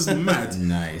 Like, it's just mad.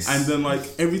 Nice. And then like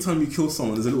every time you kill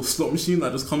someone, there's a little slot machine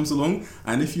that just comes along,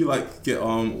 and if you like get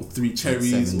 3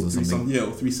 cherries or 3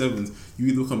 7s, you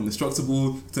either become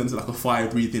indestructible, turn into like a fire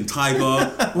breathing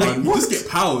tiger. You just get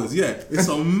powers. Yeah, it's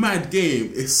a mad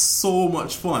game. It's so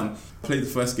much fun. Played the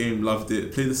first game, loved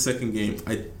it. Played the second game.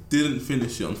 I didn't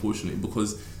finish it, unfortunately,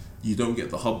 because you don't get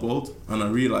the hub world, and I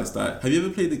realised that. Have you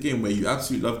ever played a game where you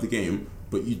absolutely love the game,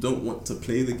 but you don't want to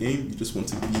play the game, you just want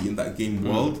to be in that game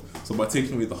world? So by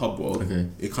taking away the hub world,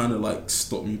 it kind of like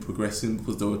stopped me progressing,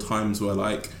 because there were times where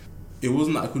like, it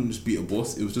wasn't that I couldn't just beat a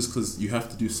boss, it was just because you have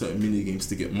to do certain mini games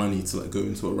to get money to like go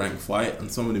into a rank fight,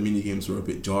 and some of the mini games were a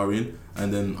bit jarring,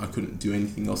 and then I couldn't do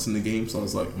anything else in the game, so I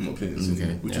was like, I'm not playing this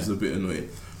anymore, which is a bit annoying.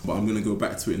 But I'm going to go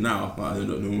back to it now. I don't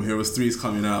know, No More Heroes 3 is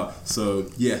coming out. So,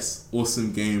 yes,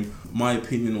 awesome game. My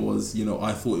opinion was,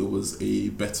 I thought it was a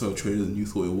better trailer than you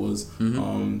thought it was.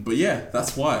 But yeah,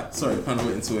 that's why. Sorry, I kind of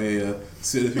went into a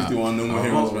Suda51 No More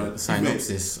Heroes, man.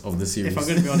 Synopsis of the series. If I'm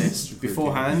going to be honest,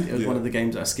 beforehand, it was one of the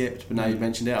games that I skipped, but now you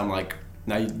mentioned it, I'm like,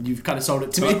 now you've kind of sold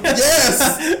it to me. Yes!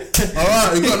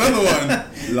 Alright, we've got another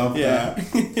one. Love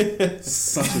that.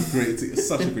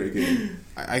 Such a great game.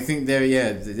 I think there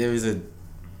is a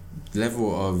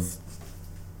level of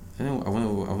I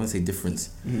want to say difference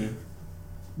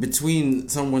between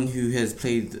someone who has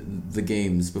played the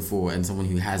games before and someone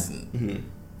who hasn't.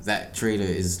 That trailer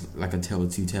is like a tale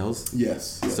of two tales.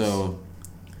 Yes. So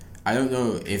I don't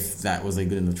know if that was a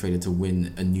good enough trailer to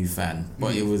win a new fan,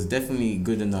 but it was definitely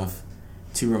good enough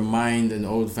to remind an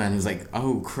old fan who's like,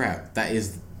 oh crap, that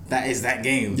is that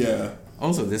game. Yeah.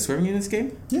 Also, there's swearing in this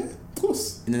game? Yeah, of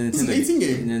course. In the Nintendo It was an 18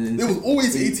 game. It was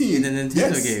always 18. In the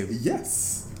Nintendo game.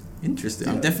 Yes. Interesting.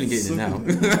 Yeah, I'm definitely getting it now.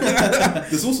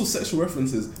 There's also sexual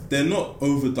references. They're not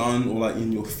overdone or like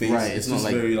in your face. Right, it's not just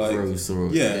like very like gross or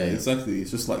exactly.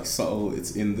 It's just like subtle.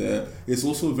 It's in there. It's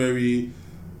also very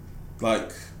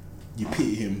like you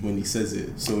pity him when he says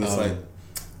it. So it's like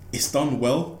it's done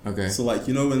well. Okay. So like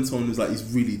when someone is like he's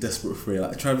really desperate for it,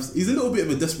 like Travis, he's a little bit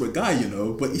of a desperate guy,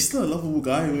 but he's still a lovable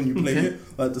guy when you play it.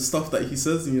 Like the stuff that he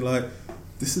says, and you're like,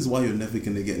 this is why you're never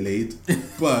gonna get laid.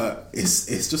 But it's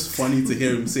just funny to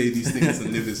hear him say these things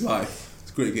and live his life.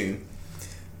 It's a great game.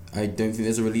 I don't think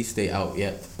there's a release date out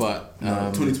yet, but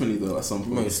 2020 though at some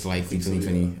point. Most likely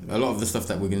 2020. A lot of the stuff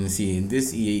that we're going to see in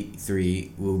this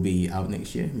E3 will be out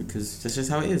next year because that's just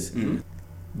how it is. Mm-hmm.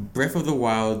 Breath of the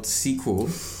Wild sequel.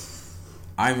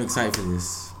 I'm excited for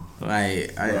this.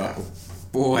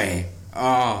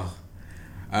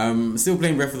 Still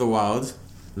playing Breath of the Wild.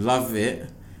 Love it.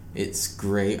 It's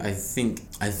great. I think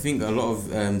a lot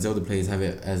of Zelda players have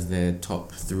it as their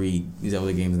top 3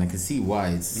 Zelda games, and I can see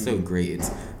why. It's so great.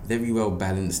 It's very well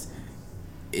balanced.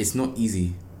 It's not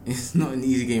easy. It's not an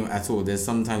easy game at all. There's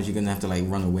sometimes you're gonna have to like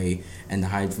run away and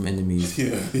hide from enemies.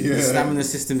 The stamina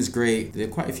system is great. There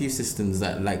are quite a few systems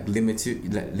that like limit you.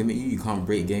 You can't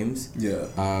break games.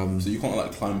 So you can't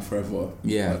like climb forever.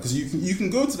 Because you can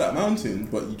go to that mountain,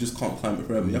 but you just can't climb it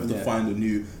forever. You have to find a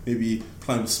new, maybe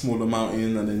climb a smaller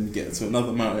mountain and then get to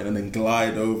another mountain and then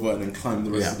glide over and then climb the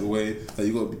rest of the way. Like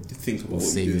you got to think about what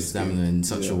save your stamina in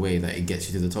such a way that it gets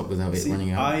you to the top without it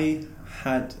running out. I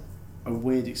had a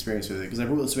weird experience with it because I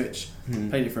brought the Switch,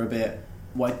 played it for a bit.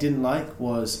 What I didn't like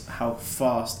was how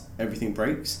fast everything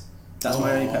breaks. That's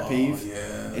my only pet peeve.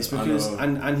 It's because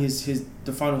and his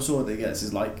the final sword that he gets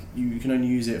is like you can only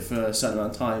use it for a certain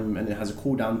amount of time and it has a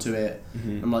cooldown to it.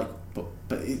 I'm like, but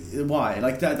why?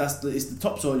 Like it's the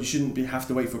top sword. You shouldn't have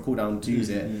to wait for a cooldown to use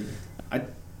it. I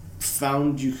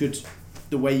found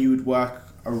the way you would work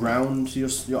around your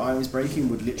items breaking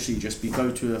would literally just be go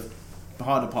to a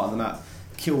harder part of the map,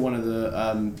 kill one of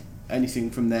the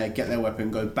anything from there, get their weapon,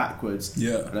 go backwards.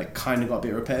 And it kind of got a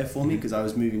bit repetitive for me because I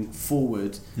was moving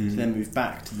forward to then move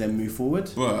back to then move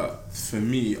forward. But for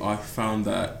me, I found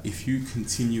that if you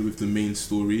continue with the main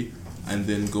story and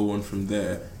then go on from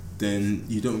there, then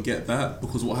you don't get that,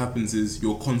 because what happens is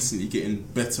you're constantly getting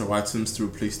better items to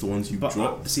replace the ones you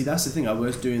dropped. See, that's the thing. I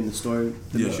was doing the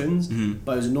missions,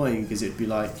 but it was annoying because it'd be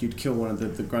like you'd kill one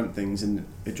of the grunt things and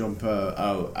it'd jump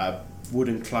a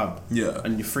wooden club,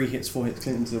 and your 3 hits, 4 hits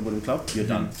into the wooden club, you're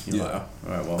done. You're like,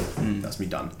 alright, well, that's me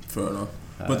done. Fair enough.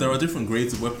 But there are different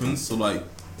grades of weapons, so like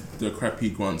the crappy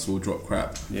grunts will drop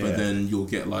crap, but then you'll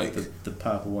get like the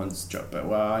purple ones drop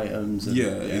better items. And,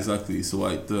 exactly. So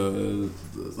like the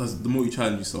more you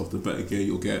challenge yourself, the better gear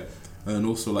you'll get. And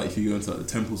also, like, if you go into like the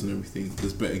temples and everything,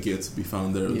 there's better gear to be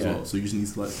found there as well. So you just need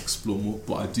to like explore more.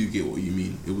 But I do get what you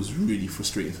mean. It was really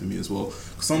frustrating for me as well,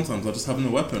 because sometimes I just have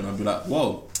no weapon. I'd be like,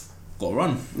 well, gotta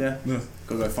run. Gotta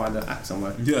go find an axe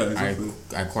somewhere. Exactly.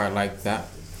 I quite like that.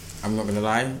 I'm not gonna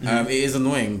lie. It is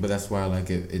annoying, but that's why I like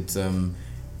it. It's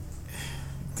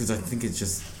because I think it's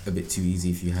just a bit too easy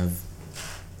if you have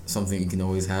something you can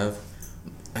always have.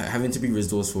 Having to be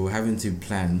resourceful, having to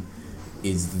plan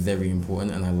is very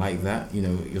important, and I like that. You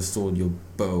know, your sword, your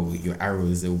bow, your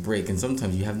arrows, they'll break, and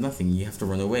sometimes you have nothing. You have to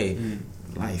run away.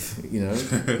 Life, you know.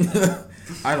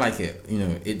 I like it. You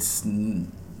know, it's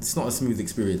not a smooth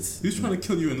experience. Who's trying to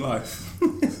kill you in life?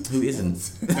 Who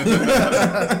isn't?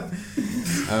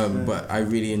 But I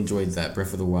really enjoyed that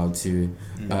Breath of the Wild 2.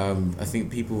 I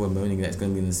think people were moaning that it's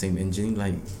going to be in the same engine.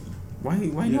 Like, why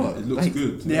not? It looks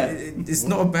good. It's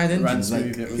not a bad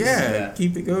engine. Like,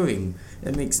 keep it going.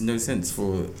 It makes no sense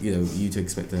for you to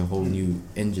expect a whole new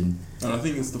engine. And I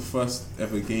think it's the first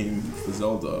ever game for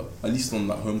Zelda, at least on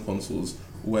like home consoles,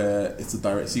 where it's a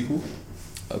direct sequel.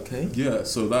 Okay. Yeah,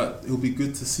 so that it'll be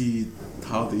good to see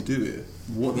how they do it,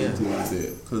 what they do with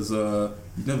it, because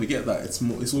you never get that. It's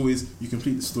always you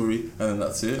complete the story and then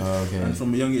that's it. And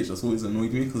from a young age, that's always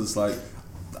annoyed me, because it's like,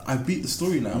 I beat the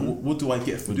story now. What do I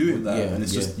get for doing that? And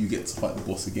it's just you get to fight the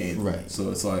boss again. Right.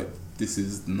 So it's like, this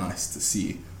is nice to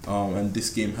see. And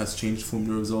this game has changed the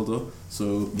formula of Zelda.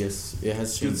 So yes, it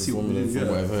has changed the formula from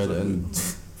what I've heard, and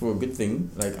for a good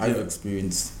thing. Like I've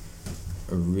experienced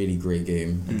a really great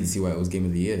game. I can see why it was Game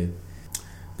of the Year.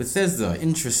 Bethesda,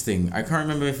 interesting. I can't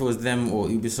remember if it was them or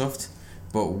Ubisoft,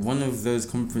 but one of those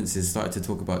conferences started to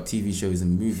talk about TV shows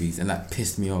and movies, and that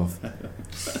pissed me off.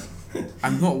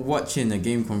 I'm not watching a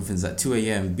game conference at 2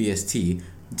 a.m. BST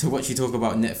to watch you talk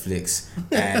about Netflix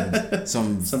and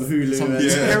some Hulu, some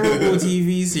terrible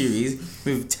TV series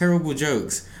with terrible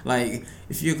jokes. Like,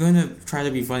 if you're gonna try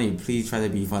to be funny, please try to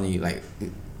be funny. Like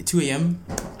 2 a.m.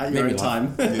 at your own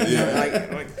time.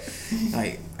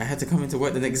 Like I had to come into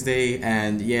work the next day,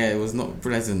 and it was not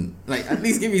pleasant. Like, at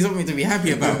least give me something to be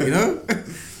happy about, you know.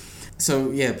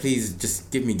 So please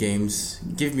just give me games.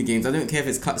 Give me games. I don't care if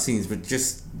it's cutscenes, but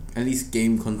just at least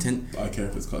game content. I care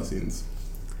if it's cutscenes.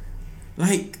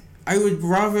 Like, I would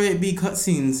rather it be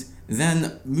cutscenes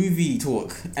than movie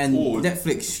talk and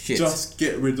Netflix shit. Just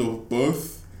get rid of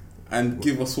both and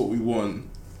give us what we want.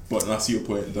 But I see your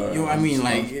point. You know what I mean?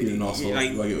 Like, I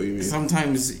get what you mean.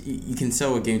 Sometimes you can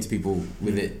sell a game to people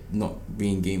with it not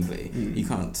being gameplay. You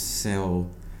can't sell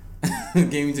a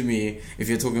game to me if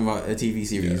you're talking about a TV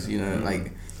series. You know,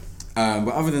 like. But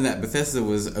other than that, Bethesda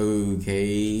was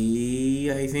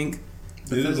okay, I think.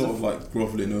 They did a lot of like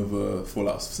groveling over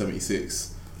Fallout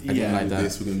 76. I didn't like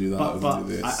that. We're gonna do that.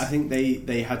 But I think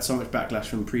they had so much backlash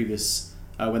from previous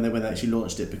when they actually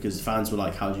launched it, because fans were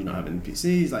like, "How do you not have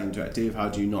NPCs like interactive? How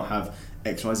do you not have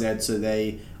XYZ?" So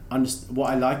they what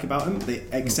I like about them, they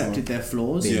accepted their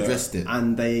flaws, they addressed it,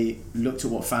 and they looked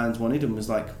at what fans wanted and was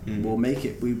like, "We'll make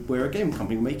it. We're a game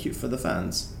company. We'll make it for the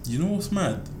fans." You know what's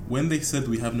mad? When they said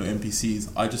we have no NPCs,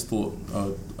 I just thought,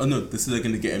 oh no, they said they're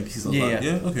going to get NPCs. I was like,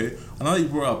 okay. And now that you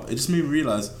brought it up, it just made me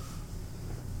realise,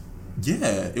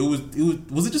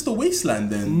 was it just a wasteland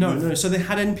then? No. So they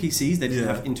had NPCs. They didn't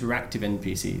have interactive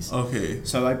NPCs. Okay.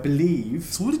 So I believe.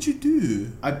 So what did you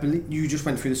do? I believe you just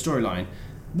went through the storyline.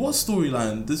 What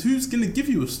storyline? Who's going to give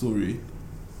you a story?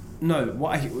 No,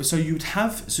 so you'd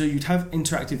have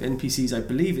interactive NPCs. I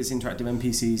believe it's interactive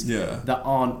NPCs that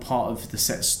aren't part of the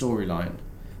set storyline.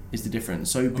 Is the difference.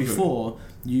 So before,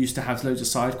 you used to have loads of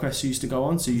side quests you used to go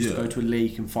on. So you used to go to a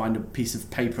lake and find a piece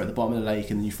of paper at the bottom of the lake,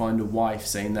 and then you find a wife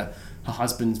saying that her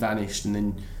husband's vanished, and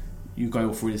then you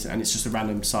go through this, and it's just a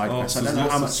random side quest. So I don't know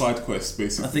how much side quests,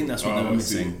 basically. I think that's what they were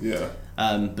missing. Yeah.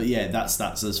 But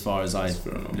that's as far as I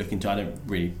look into. I don't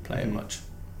really play it much.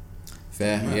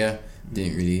 Fair,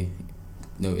 Didn't really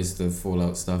notice the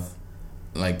Fallout stuff.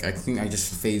 Like, I think I just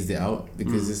phased it out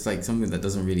because it's like something that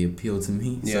doesn't really appeal to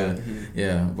me. So,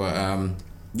 but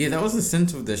that was the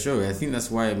center of the show. I think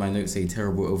that's why my notes say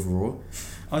terrible overall.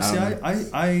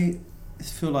 I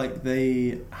feel like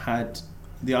they had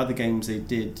the other games they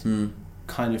did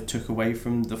kind of took away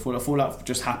from the Fallout. Fallout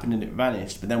just happened and it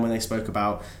vanished. But then when they spoke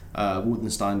about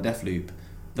Wolfenstein Deathloop,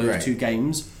 those two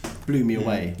games blew me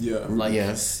away. Yeah, like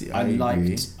yes,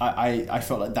 I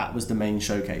felt like that was the main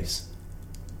showcase.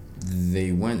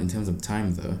 They weren't in terms of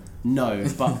time though. No,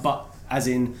 but as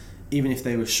in, even if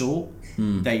they were short,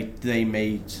 they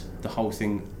made the whole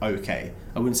thing okay.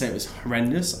 I wouldn't say it was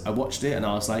horrendous. I watched it and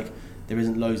I was like, there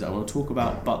isn't loads that I want to talk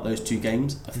about, but those two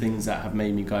games are things that have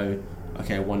made me go,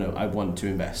 okay, I want to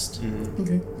invest.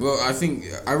 Okay. Well, I think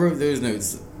I wrote those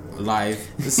notes live,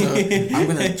 so I'm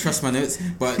gonna trust my notes.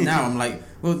 But now I'm like,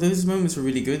 well, those moments were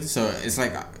really good. So it's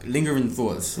like lingering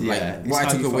thoughts. Like what I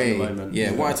took away.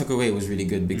 What I took away was really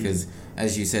good because,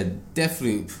 as you said,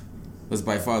 Deathloop was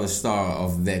by far the star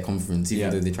of their conference, even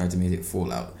though they tried to make it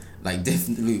Fallout. Like,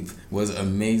 Deathloop was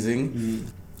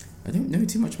amazing. I don't know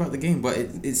too much about the game, but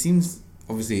it seems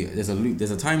obviously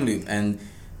there's a time loop, and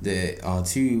there are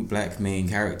two black main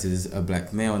characters, a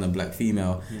black male and a black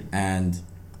female, and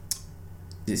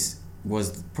this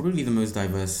was probably the most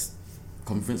diverse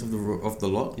conference of the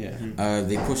lot.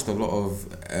 They pushed a lot of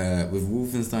with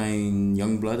Wolfenstein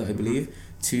Youngblood, I believe,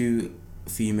 2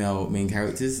 female main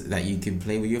characters that you can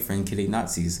play with your friend killing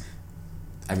Nazis.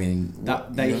 I mean,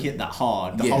 hit that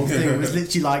hard. The whole thing was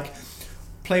literally like,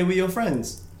 play with your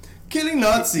friends, killing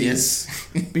Nazis.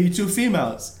 Be 2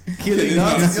 females, killing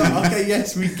Nazis. Okay,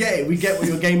 yes, we get it. We get what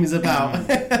your game is about.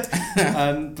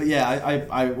 But yeah,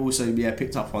 I also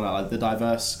picked up on that. Like, the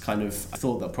diverse kind of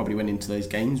thought that probably went into those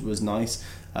games was nice.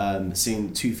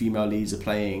 Seeing 2 female leads are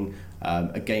playing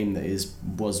a game that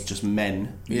was just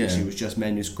men. Literally was just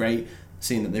men is great.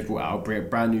 Seeing that they've brought out a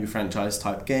brand new franchise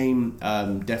type game,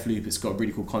 Deathloop, it's got a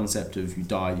really cool concept of you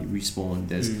die, you respawn.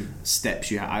 There's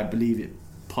steps I believe it.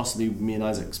 Possibly me and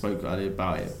Isaac spoke earlier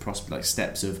about it. Possibly like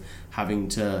steps of having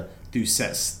to do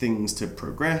things to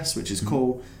progress, which is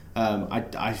cool.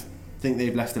 I think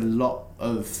they've left a lot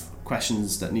of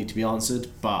questions that need to be answered,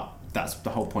 but that's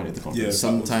the whole point of the conference.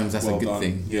 Sometimes that's a good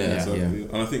thing. Exactly.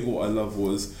 And I think what I love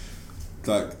was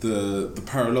like the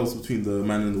parallels between the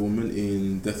man and the woman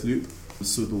in Deathloop.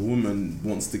 So the woman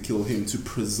wants to kill him to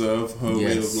preserve her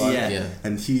way of life,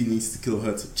 and he needs to kill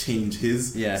her to change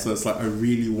his. So it's like I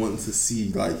really want to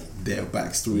see like their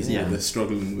backstories and what they're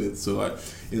struggling with. So like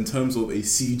in terms of a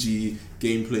CG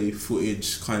gameplay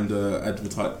footage kind of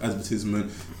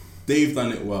advertisement, they've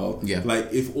done it well.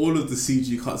 Like if all of the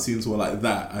CG cutscenes were like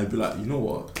that, I'd be like, you know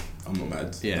what? I'm not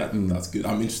mad. That's good.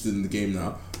 I'm interested in the game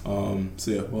now.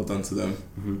 So yeah, well done to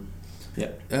them.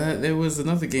 There was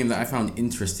another game that I found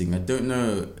interesting. I don't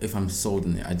know if I'm sold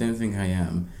on it. I don't think I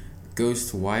am.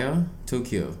 Ghostwire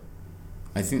Tokyo.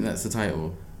 I think that's the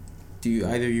title. Do you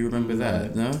either of you remember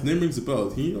that? No? Name rings a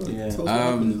bell. Can you tell us what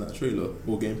happened in that trailer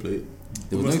or gameplay?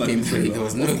 There was no gameplay. There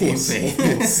was no gameplay.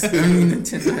 Only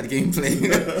Nintendo had gameplay.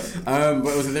 But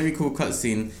it was a very cool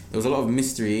cutscene. There was a lot of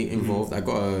mystery involved. I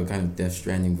got a kind of Death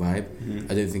Stranding vibe.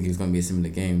 I don't think it was going to be a similar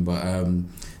game, but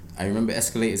I remember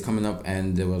escalators coming up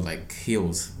and there were like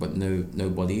heels, but no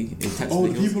body attached. Oh,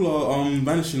 the people are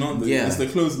vanishing, aren't they? It's their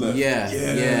clothes left.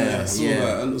 I saw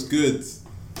that. It looks good.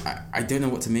 I don't know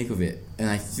what to make of it, and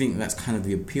I think that's kind of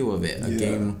the appeal of it. A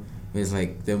game where it's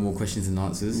like there are more questions than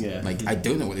answers. Like I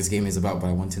don't know what this game is about, but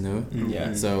I want to know.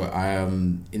 So I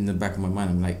in the back of my mind,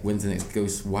 I'm like, when's the next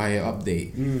Ghostwire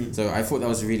update? So I thought that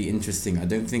was really interesting. I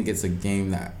don't think it's a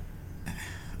game that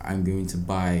I'm going to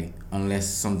buy unless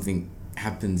something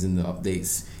happens in the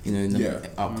updates, in the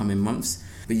upcoming months.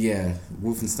 But yeah,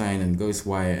 Wolfenstein and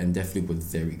Ghostwire and Deathloop were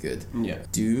very good.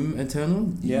 Doom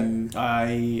Eternal?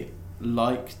 I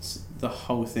liked the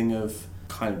whole thing of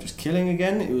kind of just killing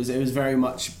again. It was very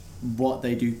much what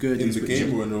they do good. In the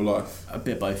game or in real life? A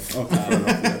bit both.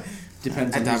 Okay,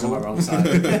 depends on who's on my wrong side.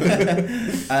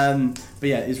 But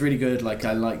yeah, it's really good. Like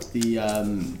I liked the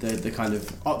kind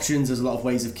of options. There's a lot of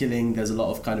ways of killing. There's a lot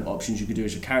of kind of options you could do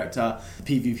as your character.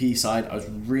 The PvP side, I was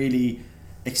really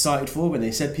excited for when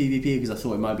they said PvP because I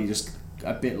thought it might be just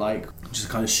a bit like just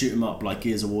kind of shoot 'em up like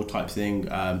Gears of War type thing.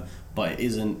 But it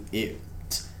isn't.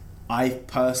 I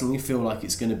personally feel like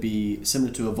it's going to be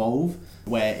similar to Evolve,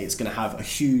 where it's going to have a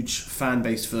huge fan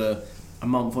base for a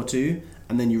month or two,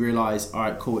 and then you realise, all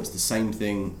right, cool, it's the same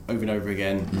thing over and over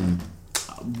again.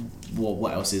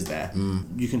 What else is there?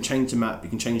 You can change the map, you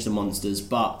can change the monsters,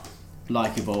 but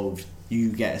like Evolved, you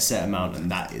get a set amount,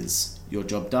 and that is your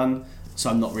job done. So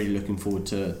I'm not really looking forward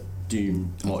to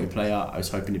Doom multiplayer. I was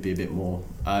hoping to be a bit more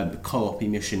co-op-y,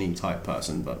 mission-y type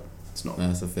person, but it's not.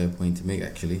 That's a fair point to make,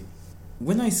 actually.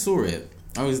 When I saw it,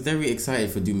 I was very excited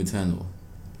for Doom Eternal.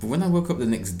 But when I woke up the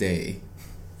next day,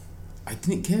 I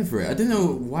didn't care for it. I don't know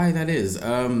why that is.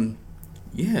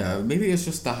 Maybe it's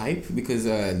just the hype because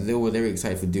they were very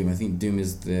excited for Doom. I think Doom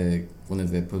is one of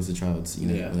their poster childs,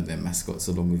 one of their mascots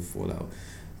along with Fallout.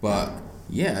 But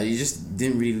yeah, it just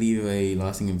didn't really leave a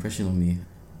lasting impression on me.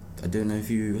 I don't know if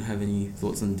you have any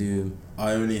thoughts on Doom.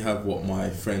 I only have what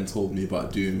my friend told me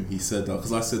about Doom. He said that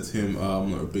because I said to him, I'm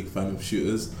not a big fan of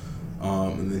shooters.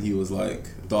 And then he was like,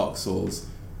 Dark Souls,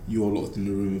 you're locked in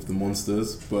the room with the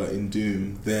monsters, but in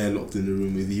Doom, they're locked in the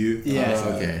room with you.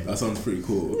 Okay. That sounds pretty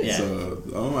cool. So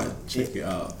I might check it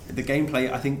out. The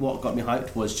gameplay, I think what got me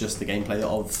hyped was just the gameplay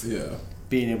of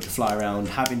being able to fly around,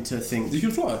 having to think... You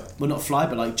can fly? Well, not fly,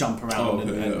 but like jump around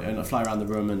and fly around the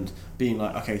room and being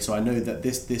like, okay, so I know that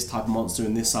this type of monster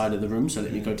in this side of the room, so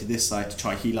let me go to this side to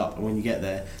try heal up, and when you get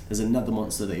there, there's another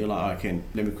monster that you're like, okay,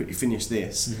 let me quickly finish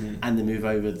this, and then move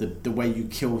over. The way you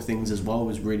kill things as well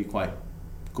was really quite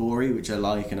gory, which I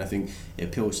like, and I think it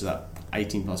appeals to that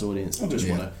 18 plus audience that just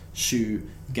want to shoot,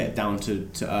 get down to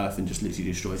earth and just literally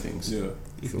destroy things. Yeah,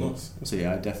 cool. Nice. So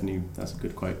yeah, definitely, that's a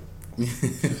good quote. It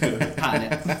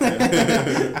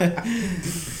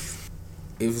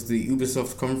was the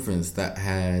Ubisoft conference that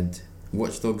had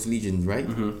Watch Dogs Legion, right?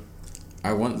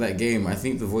 I want that game. I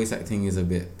think the voice acting is a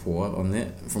bit poor on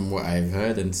it from what I've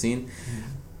heard and seen,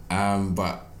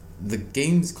 but the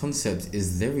game's concept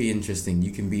is very interesting. You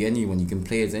can be anyone, you can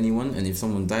play as anyone, and if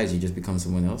someone dies, you just become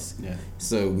someone else.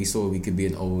 So we saw we could be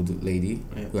an old lady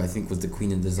who I think was the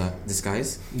Queen in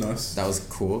Disguise. Nice. That was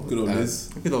cool. Good old Liz.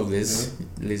 Good old Liz.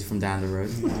 Liz from down the road.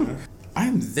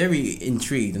 I'm very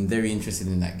intrigued and very interested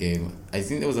in that game. I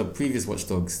think there was a previous Watch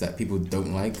Dogs that people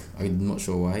don't like. I'm not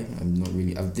sure why. I'm not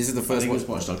really... this is the first one. I think it was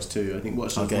Watch Dogs 2. I think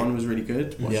Watch Dogs 1 was really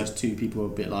good. Watch Dogs 2, people were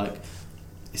a bit like...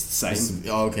 It's the same.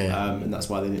 And that's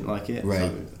why they didn't like it. Right.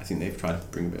 So I think they've tried to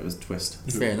bring a bit of a twist.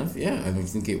 Fair enough, yeah. I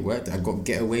think it worked. I got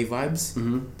Getaway vibes.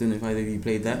 Don't know if either of you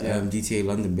played that. GTA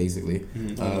London, basically.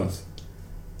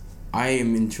 I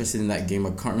am interested in that game.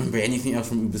 I can't remember anything else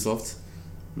from Ubisoft.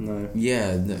 No.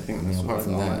 Yeah, apart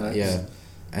from that,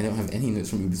 I don't have any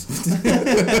notes from Ubisoft.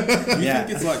 You think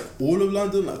it's like all of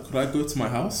London? Like, could I go to my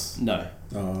house? No.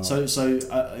 So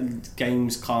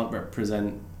games can't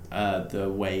represent the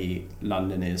way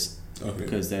London is.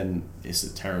 because then it's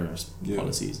terrorist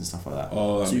policies and stuff like that.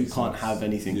 Oh, so you can't have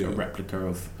anything a replica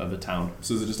of a town.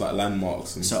 So is it just like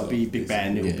landmarks? And so it'll be Big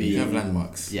Ben. It'll be you have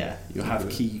landmarks. Yeah, you'll have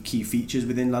key features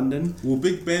within London. Will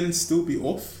Big Ben still be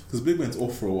off? Because Big Ben's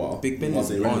off for a while. Big Ben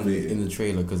is on in the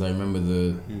trailer because I remember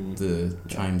the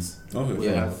chimes. Oh,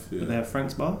 They have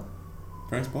Frank's Bar.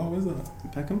 Frank's Bar, where's that? In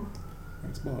Peckham.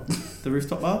 Frank's Bar. The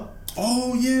rooftop bar.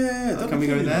 Oh yeah, can we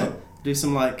go there? Do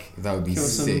some like that would be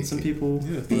sick. Some people.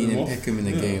 Being in Peckham in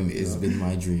a game has been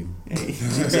my dream.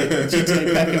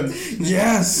 GTA Peckham.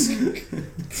 Yes.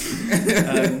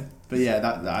 But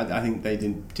yeah, I think they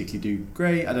didn't particularly do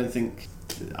great. I don't think,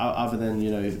 other than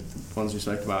the ones we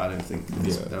spoke about, I don't think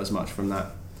there was much from that.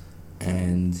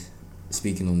 And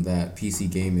speaking on that,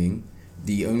 PC gaming,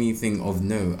 the only thing of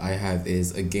note I have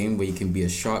is a game where you can be a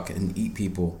shark and eat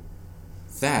people.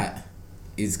 That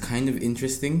is kind of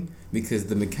interesting because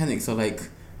the mechanics are like,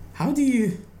 how do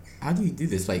you do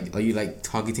this? Like, are you like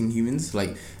targeting humans?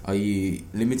 Like, are you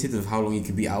limited of how long you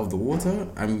could be out of the water?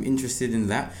 I'm interested in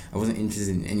that. I wasn't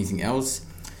interested in anything else.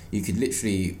 You could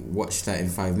literally watch that in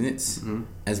 5 minutes,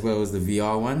 as well as the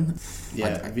VR one.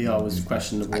 Yeah, VR was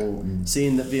questionable.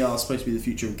 Seeing that VR is supposed to be the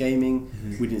future of gaming,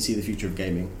 we didn't see the future of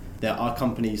gaming. There are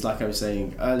companies, like I was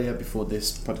saying earlier before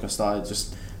this podcast started,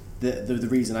 just the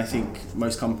reason I think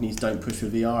most companies don't push for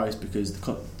VR is because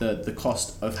the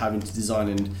cost of having to design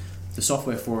and the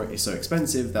software for it is so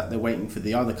expensive that they're waiting for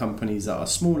the other companies that are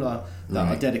smaller, that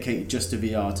are dedicated just to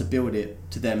VR, to build it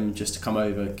to them, just to come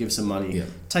over, give some money,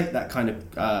 take that kind of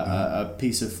a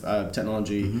piece of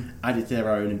technology, add it to their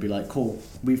own and be like, cool,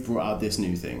 we've brought out this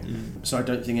new thing. So I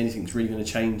don't think anything's really going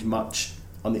to change much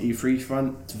on the E3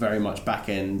 front. It's very much back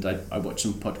end. I watched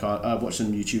some watched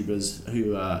some YouTubers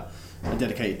who are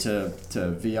dedicated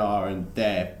to VR, and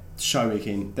they're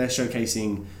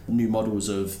showcasing new models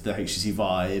of the HTC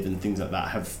Vive and things like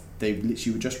that. They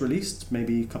literally were just released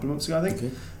maybe a couple of months ago, I think.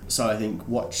 Okay. So I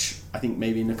think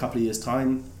maybe in a couple of years'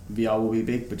 time VR will be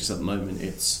big, but just at the moment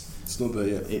it's not there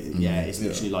yet. It's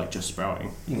literally like just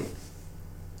sprouting.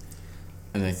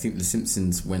 And I think The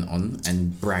Simpsons went on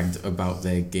and bragged about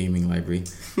their gaming library.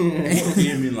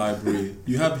 Gaming library.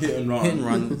 You have Hit and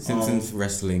Run. Simpsons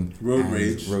Wrestling, Road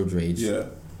Rage. Yeah.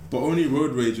 But only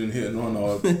Road Rage and Hit and Run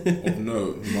are of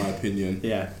note, in my opinion.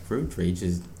 Yeah. Road Rage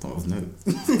is not of note.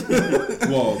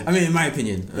 Well, I mean, in my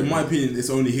opinion. It's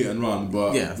only Hit and Run,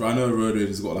 but I know Road Rage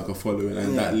has got like a following,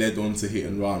 and that led on to Hit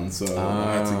and Run, so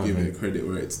I had to give it credit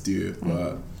where it's due.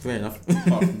 But fair enough.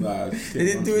 Apart from that, they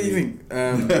didn't do anything.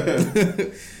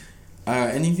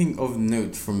 Anything of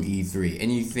note from E3?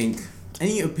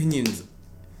 Any opinions?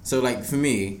 So, like, for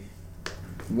me,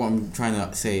 what I'm trying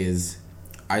to say is,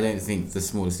 I don't think the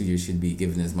smaller studios should be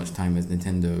given as much time as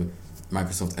Nintendo,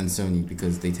 Microsoft and Sony,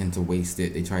 because they tend to waste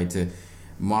it. They try to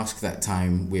mask that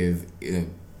time with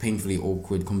painfully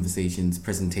awkward conversations,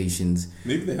 presentations.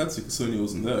 Maybe they had to because Sony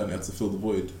wasn't there and they had to fill the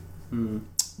void.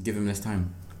 Give them less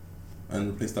time. And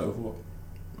replace that with what?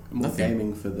 More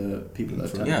gaming for the people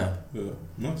that are Yeah,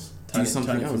 nice. Do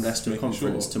something else. From less to a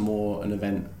conference to more an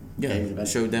event. Gaming event.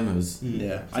 Show demos.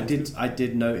 Yeah, I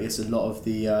did notice a lot of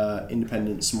the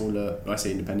independent, smaller. I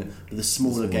say independent, but the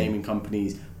smaller gaming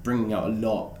companies bringing out a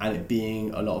lot, and it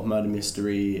being a lot of murder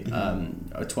mystery.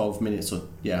 12 minutes, I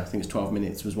think it's 12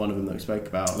 minutes was one of them that we spoke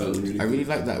about. That was really I really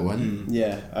like that one.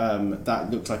 Yeah,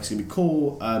 that looks like it's gonna be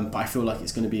cool. But I feel like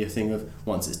it's gonna be a thing of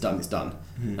once it's done, it's done.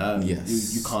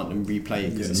 Yes. You can't replay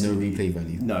it because there's no replay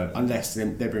value. No, unless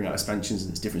they bring out expansions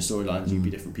and it's different storylines. You'd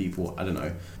be different people. I don't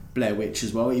know. Blair Witch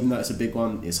as well, even though it's a big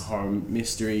one, it's a horror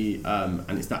mystery,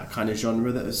 and it's that kind of genre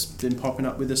that has been popping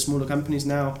up with the smaller companies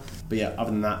now. But yeah,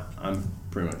 other than that, I'm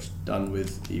pretty much done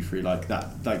with E3 like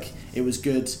that. Like, it was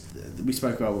good. We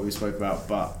spoke about what we spoke about,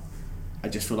 but I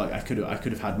just feel like I could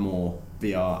have had more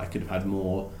VR. I could have had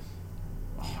more,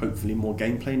 hopefully more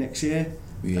gameplay next year.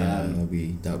 Yeah,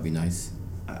 that would be nice.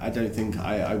 I don't think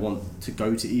I want to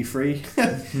go to E3.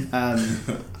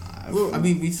 Well, I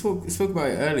mean, we spoke about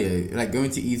it earlier. Like, going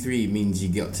to E3 means you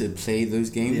get to play those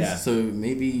games. Yeah. So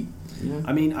maybe.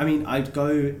 I mean, I'd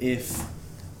go if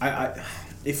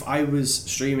I was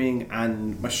streaming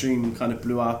and my stream kind of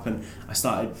blew up and I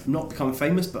started not becoming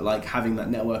famous, but like having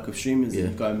that network of streamers that you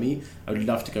go and meet. I would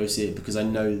love to go see it because I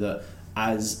know that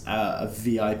as a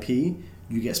VIP,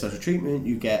 you get special treatment.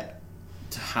 You get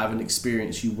to have an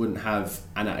experience you wouldn't have,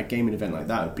 and at a gaming event like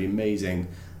that would be amazing.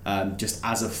 Just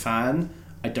as a fan,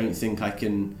 I don't think I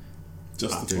can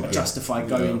justify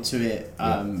going to it,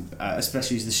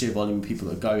 especially the sheer volume of people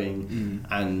that are going,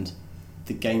 and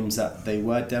the games that they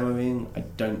were demoing, I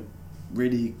don't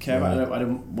really care about. I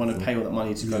don't want to pay all that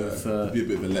money to go for. It'd be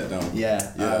a bit of a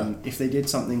letdown. If they did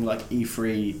something like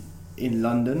E3 in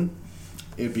London,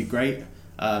 it would be great.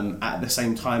 At the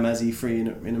same time as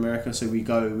E3 in America, so we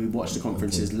watch the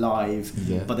conferences live,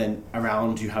 but then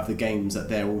around you have the games that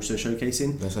they're also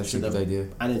showcasing. That's actually a good idea.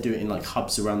 And they do it in like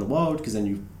hubs around the world, because then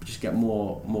you just get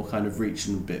more kind of reach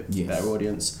and a bit better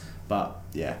audience. But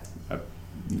I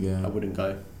wouldn't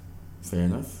go. Fair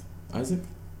enough. Isaac?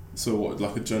 So what,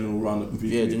 like a general roundup of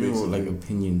video? Yeah, general like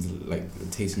opinions, like a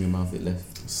taste in your mouth it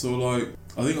left. So like,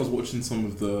 I think I was watching some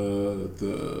of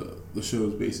the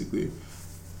shows basically,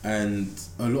 and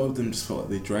a lot of them just felt like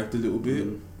they dragged a little bit.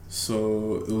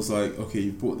 So it was like, okay,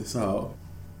 you brought this out,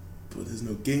 but there's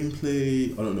no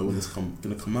gameplay. I don't know when it's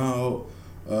gonna come out,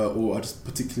 or I just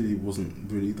particularly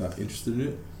wasn't really that interested in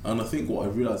it. And I think what I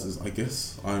realized is, I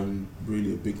guess I'm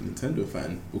really a big Nintendo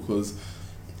fan, because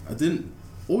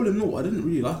all in all, I didn't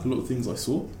really like a lot of things I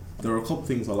saw. There are a couple of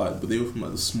things I liked, but they were from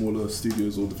like the smaller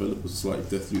studios or developers, like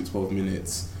Deathloop, 12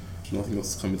 Minutes. Nothing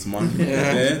else is coming to mind.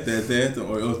 They're there. Don't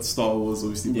worry. Star Wars,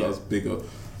 obviously, that was bigger.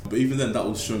 But even then, that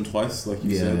was shown twice, like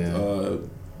you said.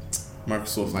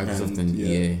 Microsoft and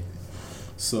EA.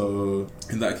 So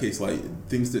in that case, like,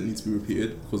 things didn't need to be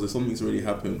repeated, because if something's already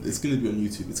happened, it's going to be on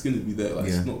YouTube. It's going to be there. Like,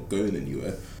 it's not going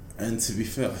anywhere. And to be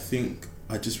fair, I think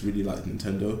I just really like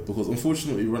Nintendo, because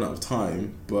unfortunately we run out of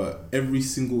time, but every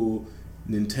single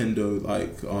Nintendo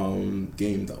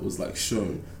game that was like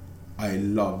shown, I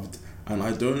loved. And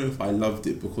I don't know if I loved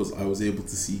it because I was able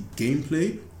to see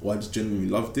gameplay, or I just genuinely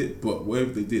loved it, but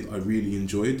whatever they did, I really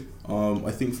enjoyed.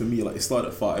 I think for me, like, it started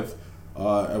at 5.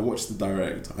 I watched the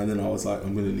direct, and then I was like,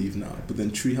 I'm gonna leave now. But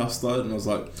then Treehouse started, and I was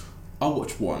like, I'll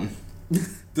watch 1.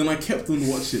 Then I kept on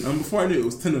watching, and before I knew it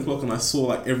was 10 o'clock, and I saw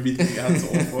like everything it had to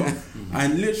offer.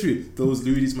 And literally, there was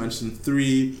Luigi's Mansion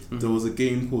 3. There was a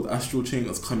game called Astral Chain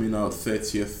that's coming out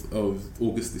 30th of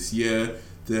August this year.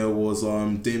 There was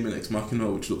Daemon X Machina,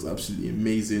 which looks absolutely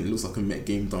amazing. It looks like a mech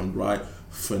game done right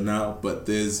for now, but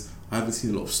I haven't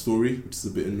seen a lot of story, which is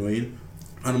a bit annoying.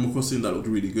 Animal Crossing, that looked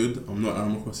really good. I'm not an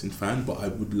Animal Crossing fan, but I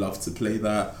would love to play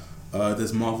that.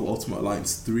 There's Marvel Ultimate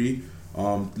Alliance 3.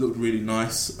 It looked really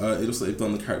nice. It looks like they've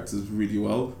done the characters really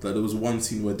well. Like, there was one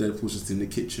scene where Deadpool's just in the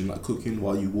kitchen, like, cooking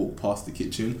while you walk past the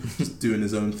kitchen, just doing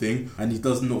his own thing, and he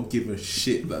does not give a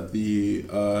shit that the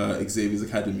Xavier's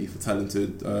Academy for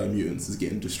Talented Mutants is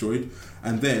getting destroyed.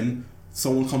 And then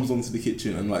someone comes onto the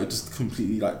kitchen and like just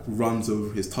completely like runs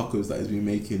over his tacos that he's been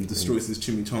making, destroys his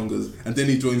chimichangas, and then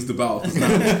he joins the battle.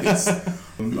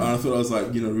 And I thought that was like,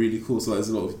 really cool. So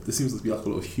there seems to be like a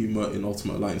lot of humor in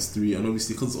Ultimate Alliance 3, and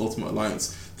obviously because it's Ultimate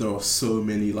Alliance, there are so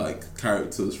many like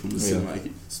characters from the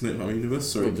cinematic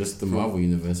universe. Sorry, just the Marvel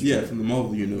universe. Yeah, from the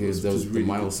Marvel universe. There was the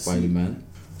Miles Spider-Man.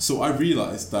 So I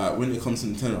realized that when it comes to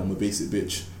Nintendo, I'm a basic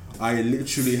bitch. I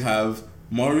literally have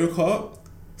Mario Kart,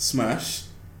 Smash,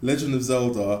 Legend of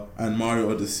Zelda, and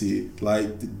Mario Odyssey, like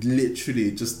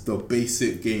literally just the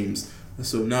basic games.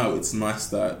 So now it's nice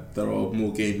that there are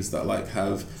more games that like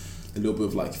have a little bit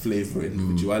of like flavor and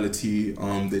individuality.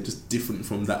 They're just different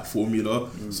from that formula.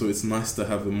 So it's nice to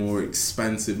have a more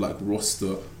expansive like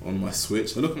roster on my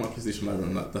Switch. I look at my PlayStation Library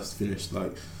and like, that's finished.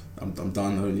 Like I'm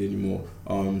done, I don't need any more.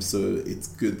 So it's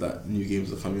good that new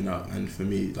games are coming out, and for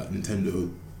me, like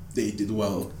Nintendo, they did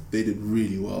well. They did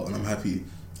really well, and I'm happy.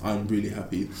 I'm really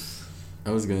happy. I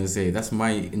was gonna say that's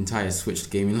my entire Switch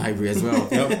gaming library as well.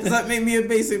 Does that make me a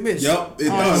basic bitch? Yep, it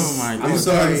does. Oh my god!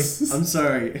 I'm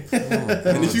sorry.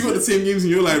 And if you got the same games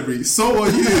in your library, so are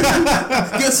you.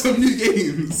 Get some new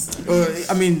games.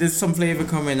 I mean, there's some flavor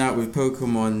coming out with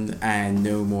Pokemon and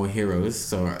No More Heroes,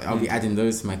 so I'll be adding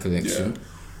those to my collection.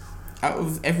 Out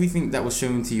of everything that was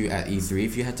shown to you at E3,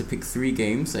 if you had to pick 3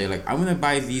 games, say like, I'm gonna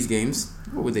buy these games,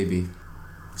 what would they be?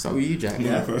 Start with you, Jack.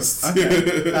 Yeah, first. Okay.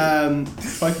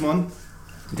 Pokemon.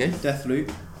 Okay.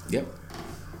 Deathloop. Yep.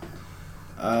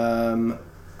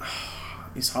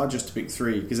 It's hard just to pick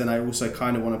 3, because then I also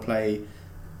kind of want to play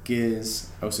Gears.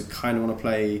 I also kind of want to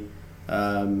play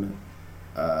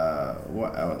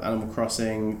Animal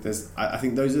Crossing. I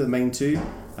think those are the main 2.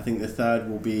 I think the third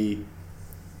will be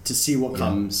to see what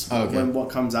comes. When what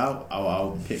comes out,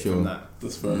 I'll pick from that.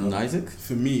 That's fair enough. Isaac?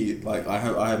 For me, like I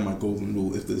have my golden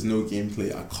rule. If there's no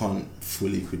gameplay, I can't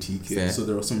fully critique it. Fair. So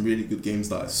there are some really good games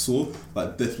that I saw.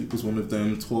 Like Deathloop was one of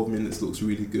them. 12 Minutes looks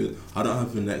really good. I don't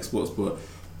have an Xbox, but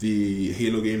the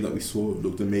Halo game that we saw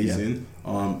looked amazing.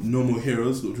 No More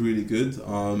Heroes looked really good.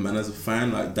 And as a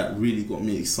fan, like that really got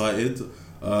me excited.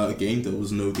 Again, there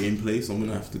was no gameplay, so I'm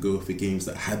gonna have to go for games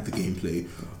that had the gameplay.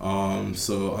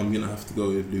 So I'm gonna have to go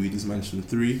with Luigi's Mansion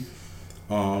 3.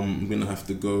 I'm gonna have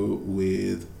to go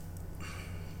with.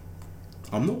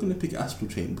 I'm not gonna pick Astral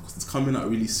Chain because it's coming out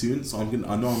really soon, so I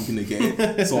know I'm gonna get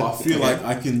it. So I feel like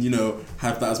I can,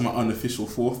 have that as my unofficial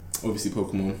 4th. Obviously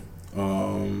Pokemon.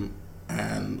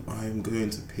 And I'm going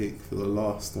to pick for the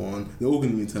last one. They're all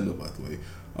going to be Nintendo, by the way.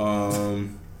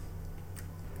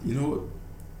 You know what?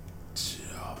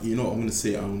 I'm going to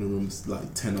say I'm going to remember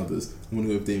like 10 others. I'm going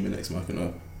to go with Daemon X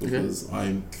Machina because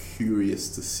I'm curious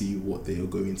to see what they are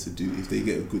going to do. If they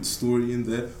get a good story in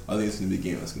there, I think it's going to be a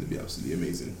game that's going to be absolutely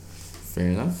amazing. Fair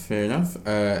enough.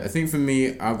 I think for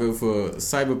me, I'll go for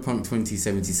Cyberpunk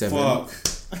 2077. Fuck.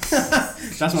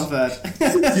 That's my third.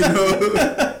 You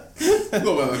know?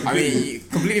 I mean, you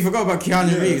completely forgot about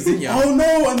Keanu Reeves, didn't you? Oh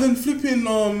no, and then flipping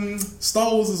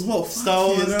Star Wars as well. Star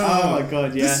Wars, oh my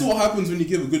god, yeah. This is what happens when you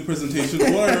give a good presentation.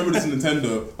 All I remember is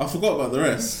Nintendo. I forgot about the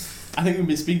rest. I think we've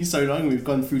been speaking so long and we've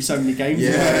gone through so many games.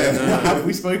 Yeah, what have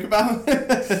we spoke about?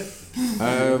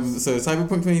 So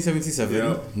Cyberpunk 2077,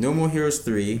 yeah. No More Heroes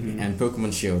 3, and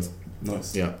Pokemon Shield.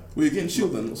 Nice. Yeah. Well, you're getting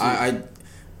Shield then.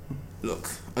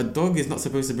 Look, a dog is not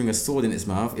supposed to bring a sword in its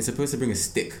mouth. It's supposed to bring a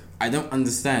stick. I don't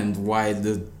understand why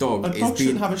the dog is being...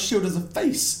 shouldn't have a shield as a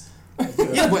face.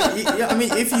 Yeah, but I mean,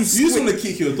 if you you just want to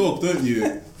kick your dog, don't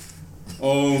you?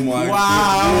 Oh my God.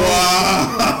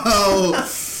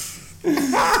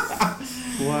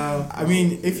 Wow. I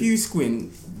mean, if you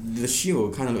squint, the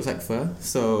shield kind of looks like fur.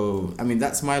 So, I mean,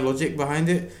 that's my logic behind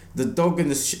it. The dog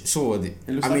and the sword... It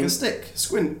looks like a stick.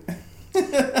 Squint.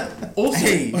 Also,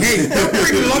 hey, don't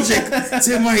bring logic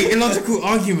to my illogical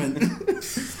argument.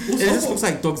 It just looks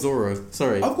like Dog Zoro.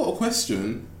 Sorry. I've got a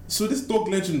question. So this dog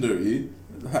legendary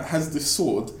has this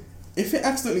sword. If it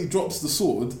accidentally drops the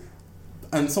sword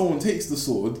and someone takes the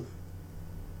sword,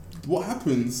 what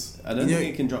happens? I don't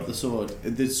think it can drop the sword.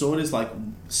 The sword is like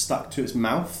stuck to its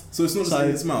mouth. So it's not just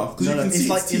in its mouth? Because you can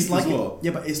see its teeth as well.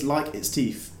 Yeah, but it's like its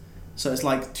teeth. So it's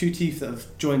like two teeth that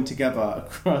have joined together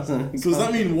across. So does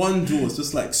that mean one jaw is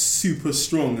just like super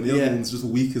strong and the other one's just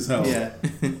weak as hell? Yeah.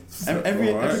 every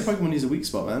Pokemon needs a weak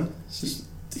spot, man.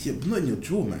 Yeah, but not in your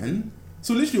jaw, man.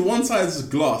 So literally one side is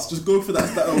glass. Just go for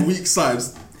that weak side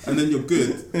and then you're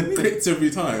good. Crits every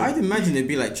time. I'd imagine it'd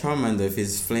be like Charmander if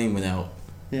his flame went out.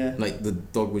 Yeah. Like the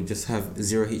dog would just have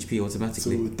 0 HP automatically.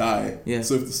 So it would die. Yeah.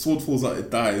 So if the sword falls out, it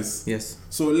dies. Yes.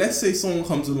 So let's say someone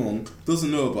comes along, doesn't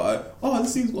know about it. Oh,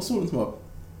 this thing's got a sword in its mouth.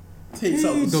 Takes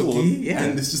out the sword,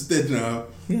 and it's just dead now.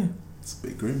 Yeah. It's a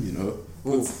bit grim, you know.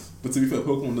 But to be fair,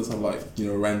 Pokemon does have like, you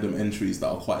know, random entries that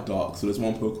are quite dark. So there's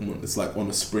one Pokemon that's like on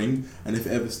a spring, and if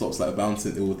it ever stops like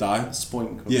bouncing, it will die.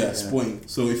 Spoink. Spoink.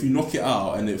 So if you knock it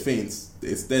out and it faints,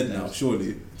 it's dead now,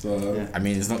 surely. So I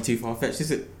mean, it's not too far fetched,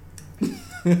 is it?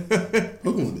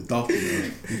 Pokemon's a bit dark,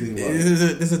 you know.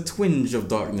 There's a twinge of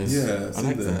darkness. Yeah, I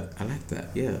like that.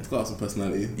 Yeah. It's got some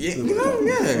personality. Yeah,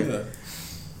 yeah.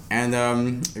 And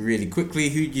really quickly,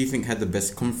 who do you think had the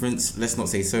best conference? Let's not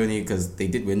say Sony because they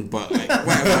did win, but like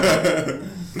whatever.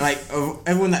 Like of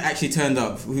everyone that actually turned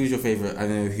up, who's your favorite? I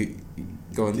know who.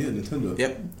 Go on. Yeah, Nintendo.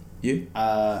 Yep. You?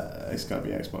 It's gotta be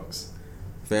Xbox.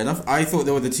 Fair enough. I thought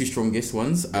they were the two strongest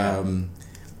ones.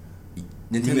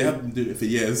 Nintendo. They have been doing it for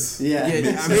years. Yeah. I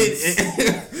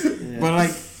mean, but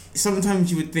like sometimes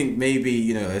you would think maybe,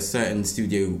 you know, a certain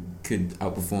studio could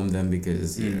outperform them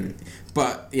because you know.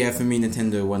 But yeah, for me,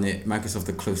 Nintendo won it. Microsoft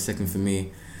a close second for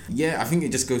me. Yeah, I think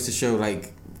it just goes to show,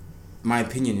 like, my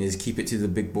opinion is keep it to the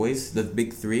big boys, the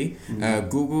big three.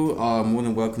 Google are more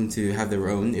than welcome to have their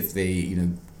own if they, you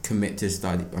know, commit to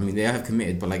start. I mean, they have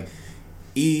committed, but like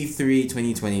E3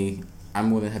 2020, I'm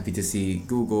more than happy to see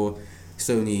Google,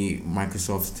 Sony,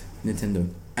 Microsoft, Nintendo.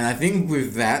 And I think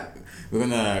with that, we're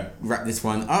gonna wrap this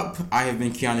one up. I have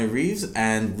been Keanu Reeves,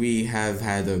 and we have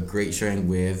had a great showing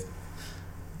with.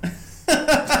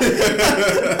 I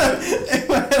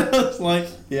was like,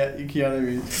 yeah, you're Keanu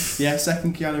Reeves. Yeah,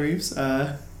 second Keanu Reeves.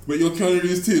 But you're Keanu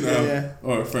Reeves too now? Yeah.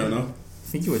 Alright, fair enough. I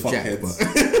think you were Jack, but...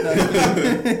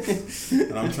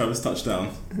 And I'm Travis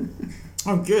Touchdown.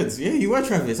 Oh, good. Yeah, you were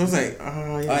Travis. I was like,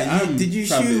 yeah. Did you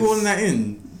shoehorn that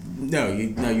in? No,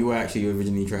 you were actually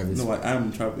originally Travis. No, I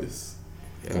am Travis.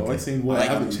 Okay. Why saying what? I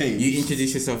haven't changed. You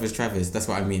introduce yourself as Travis. That's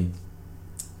what I mean.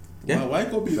 Yeah. Why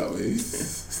gotta be that way?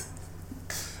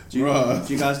 Do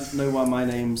you guys know why my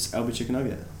name's Elby Chicken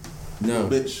Nugget? No.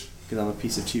 Bitch. Because I'm a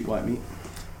piece of cheap white meat.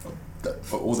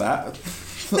 All that.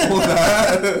 All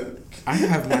that. I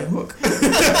have my hook.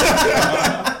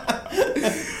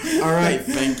 Alright,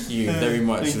 thank you very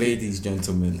much, ladies,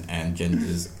 gentlemen, and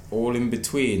genders, all in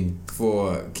between,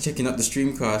 for checking out the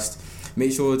Streamcast.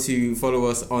 Make sure to follow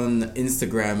us on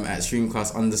Instagram at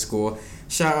Streamcast_.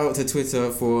 Shout out to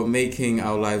Twitter for making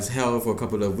our lives hell for a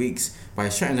couple of weeks by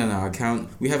shutting down our account.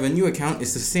 We have a new account,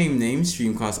 it's the same name,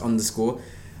 Streamcast_.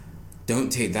 Don't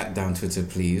take that down, Twitter,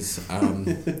 please.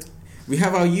 We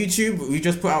have our YouTube. We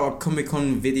just put out a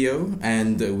Comic-Con video,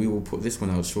 and we will put this one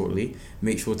out shortly.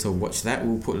 Make sure to watch that.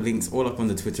 We'll put links all up on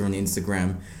the Twitter and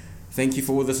Instagram. Thank you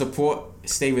for all the support.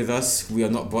 Stay with us. We are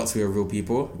not bots. We are real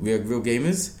people. We are real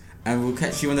gamers. And we'll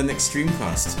catch you on the next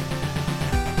Streamcast.